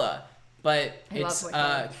Cruella. But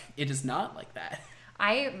it is not like that.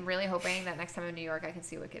 I am really hoping that next time I'm in New York, I can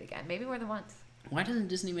see Wicked again. Maybe more than once. Why doesn't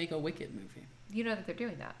Disney make a Wicked movie? You know that they're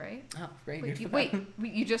doing that, right? Oh, great. Wait,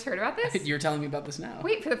 you just heard about this? You're telling me about this now.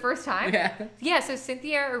 Wait, for the first time? Yeah. Yeah, so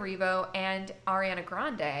Cynthia Erivo and Ariana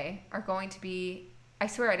Grande are going to be... I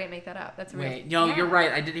swear I didn't make that up. That's real. Wait, no, You're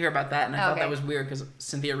right. I did hear about that, and I thought Okay. that was weird because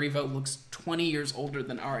Cynthia Erivo looks 20 years older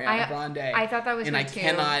than Ariana Grande. I thought that was and weird too.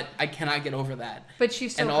 I cannot get over that. But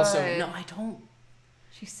she's so and good. also, no, I don't.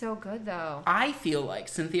 She's so good, though. I feel like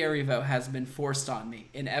Cynthia Erivo has been forced on me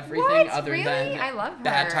in everything other Really? than I love her.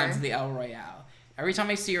 Bad Times at the El Royale. Every time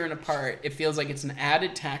I see her in a part, it feels like it's an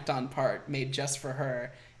added tacked on part made just for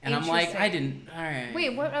her. And I'm like, I didn't. All right.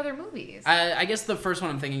 Wait, what other movies? I guess the first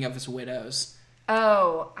one I'm thinking of is Widows.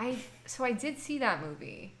 Oh, I did see that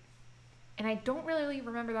movie. And I don't really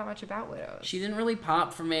remember that much about Widows. She didn't really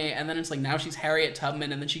pop for me. And then it's like now she's Harriet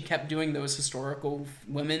Tubman. And then she kept doing those historical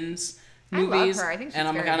women's movies. I love her. I think she's and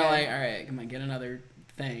I'm very kind of good. like, all right, come on, get another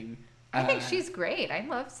thing. I think she's great. I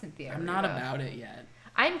love Cynthia I'm Erivo. not about it yet.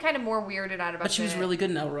 I'm kind of more weirded out about But she was really good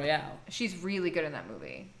in El Royale. She's really good in that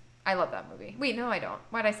movie. I love that movie. Wait, no, I don't.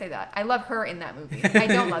 Why'd I say that? I love her in that movie. I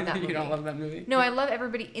don't love that movie. You don't love that movie? No, I love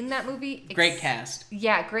everybody in that movie. Great cast.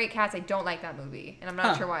 Yeah, great cast. I don't like that movie. And I'm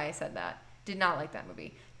not sure why I said that. Did not like that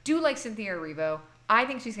movie. Do like Cynthia Erivo. I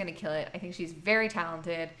think she's going to kill it. I think she's very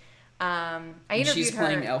talented. I interviewed she's her.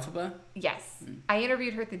 playing Elphaba? Yes. I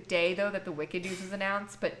interviewed her the day, though, that the Wicked news was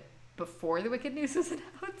announced, but before the Wicked news was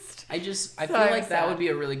announced. I feel like that would be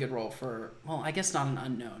a really good role for, well, I guess not an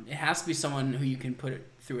unknown. It has to be someone who you can put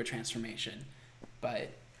through a transformation. But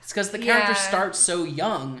it's because the character starts so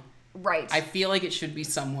young. Right. I feel like it should be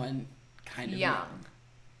someone kind of young.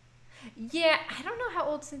 Yeah, I don't know how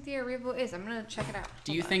old Cynthia Erivo is. I'm going to check it out.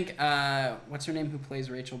 Do you think, what's her name who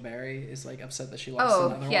plays Rachel Berry is like upset that she lost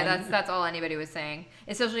another one? Yeah, that's all anybody was saying.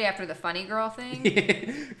 Especially after the funny girl thing.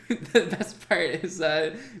 The best part is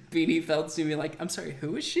Beanie Feld's to be like, I'm sorry,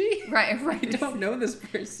 who is she? Right. I don't know this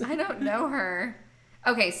person. I don't know her.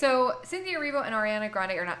 Okay, so Cynthia Erivo and Ariana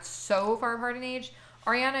Grande are not so far apart in age.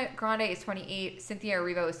 Ariana Grande is 28, Cynthia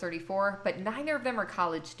Erivo is 34, but neither of them are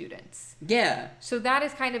college students. Yeah. So that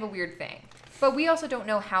is kind of a weird thing. But we also don't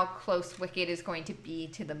know how close Wicked is going to be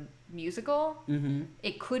to the musical. Mm-hmm.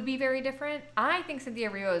 It could be very different. I think Cynthia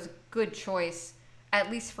Erivo is a good choice, at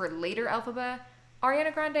least for later Elphaba.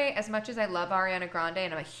 Ariana Grande, as much as I love Ariana Grande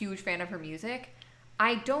and I'm a huge fan of her music,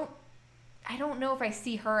 I don't know if I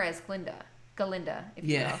see her as Galinda, if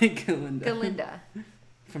you will. Galinda. Galinda.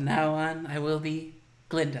 From now on, I will be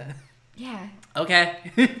Glinda. Yeah. Okay.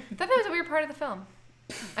 I thought that was a weird part of the film.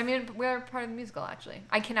 I mean, we're part of the musical, actually.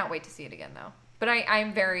 I cannot wait to see it again, though. But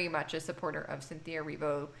I'm very much a supporter of Cynthia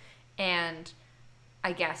Erivo, and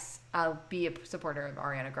I guess I'll be a supporter of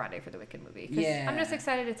Ariana Grande for the Wicked movie. Yeah. I'm just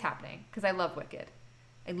excited it's happening, because I love Wicked.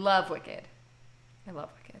 I love Wicked.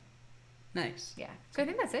 Nice. Yeah. So I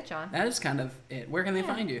think that's it, John. That is kind of it. Where can they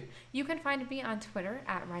find you? You can find me on Twitter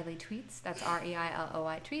at Riley Tweets. That's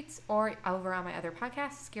REILOI Tweets. Or over on my other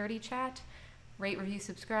podcast, Scaredy Chat. Rate, review,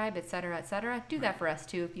 subscribe, etc., etc. Do that for us,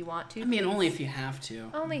 too, if you want to. I mean, only if you have to.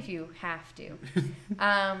 Only if you have to.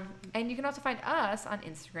 And you can also find us on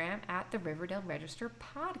Instagram at the Riverdale Register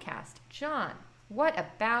Podcast. John, what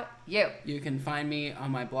about you? You can find me on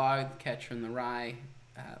my blog, Catch from the Rye.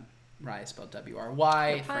 Rye is spelled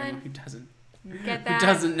W-R-Y, for anyone Get that? who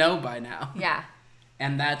doesn't know by now. Yeah.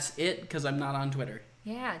 And that's it, because I'm not on Twitter.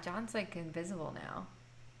 Yeah, John's like invisible now.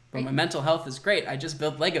 But my mental health is great. I just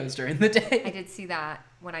build Legos during the day. I did see that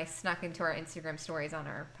when I snuck into our Instagram stories on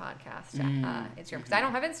our podcast Instagram, because I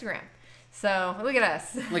don't have Instagram. So look at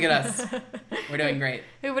us. Look at us. We're doing great.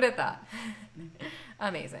 Who would have thought?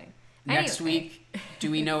 Amazing. Next Anyway. week, do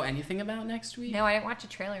we know anything about next week? No, I didn't watch a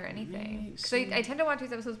trailer or anything. Nice. Because I tend to watch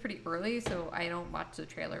these episodes pretty early, so I don't watch the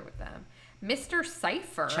trailer with them. Mr.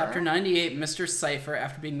 Cypher. Chapter 98, Mr. Cypher.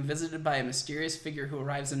 After being visited by a mysterious figure who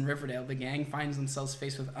arrives in Riverdale, the gang finds themselves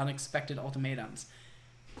faced with unexpected ultimatums.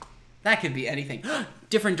 That could be anything.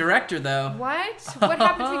 Different director, though. What? What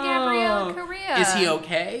happened to Gabriel Correa? Is he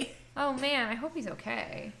okay? Oh, man. I hope he's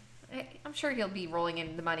okay. I'm sure he'll be rolling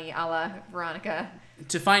in the money a la Veronica.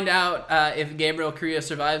 To find out if Gabriel Carrillo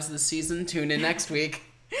survives this season, tune in next week.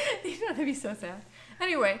 That'd be so sad.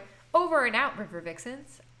 Anyway, over and out, River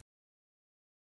Vixens.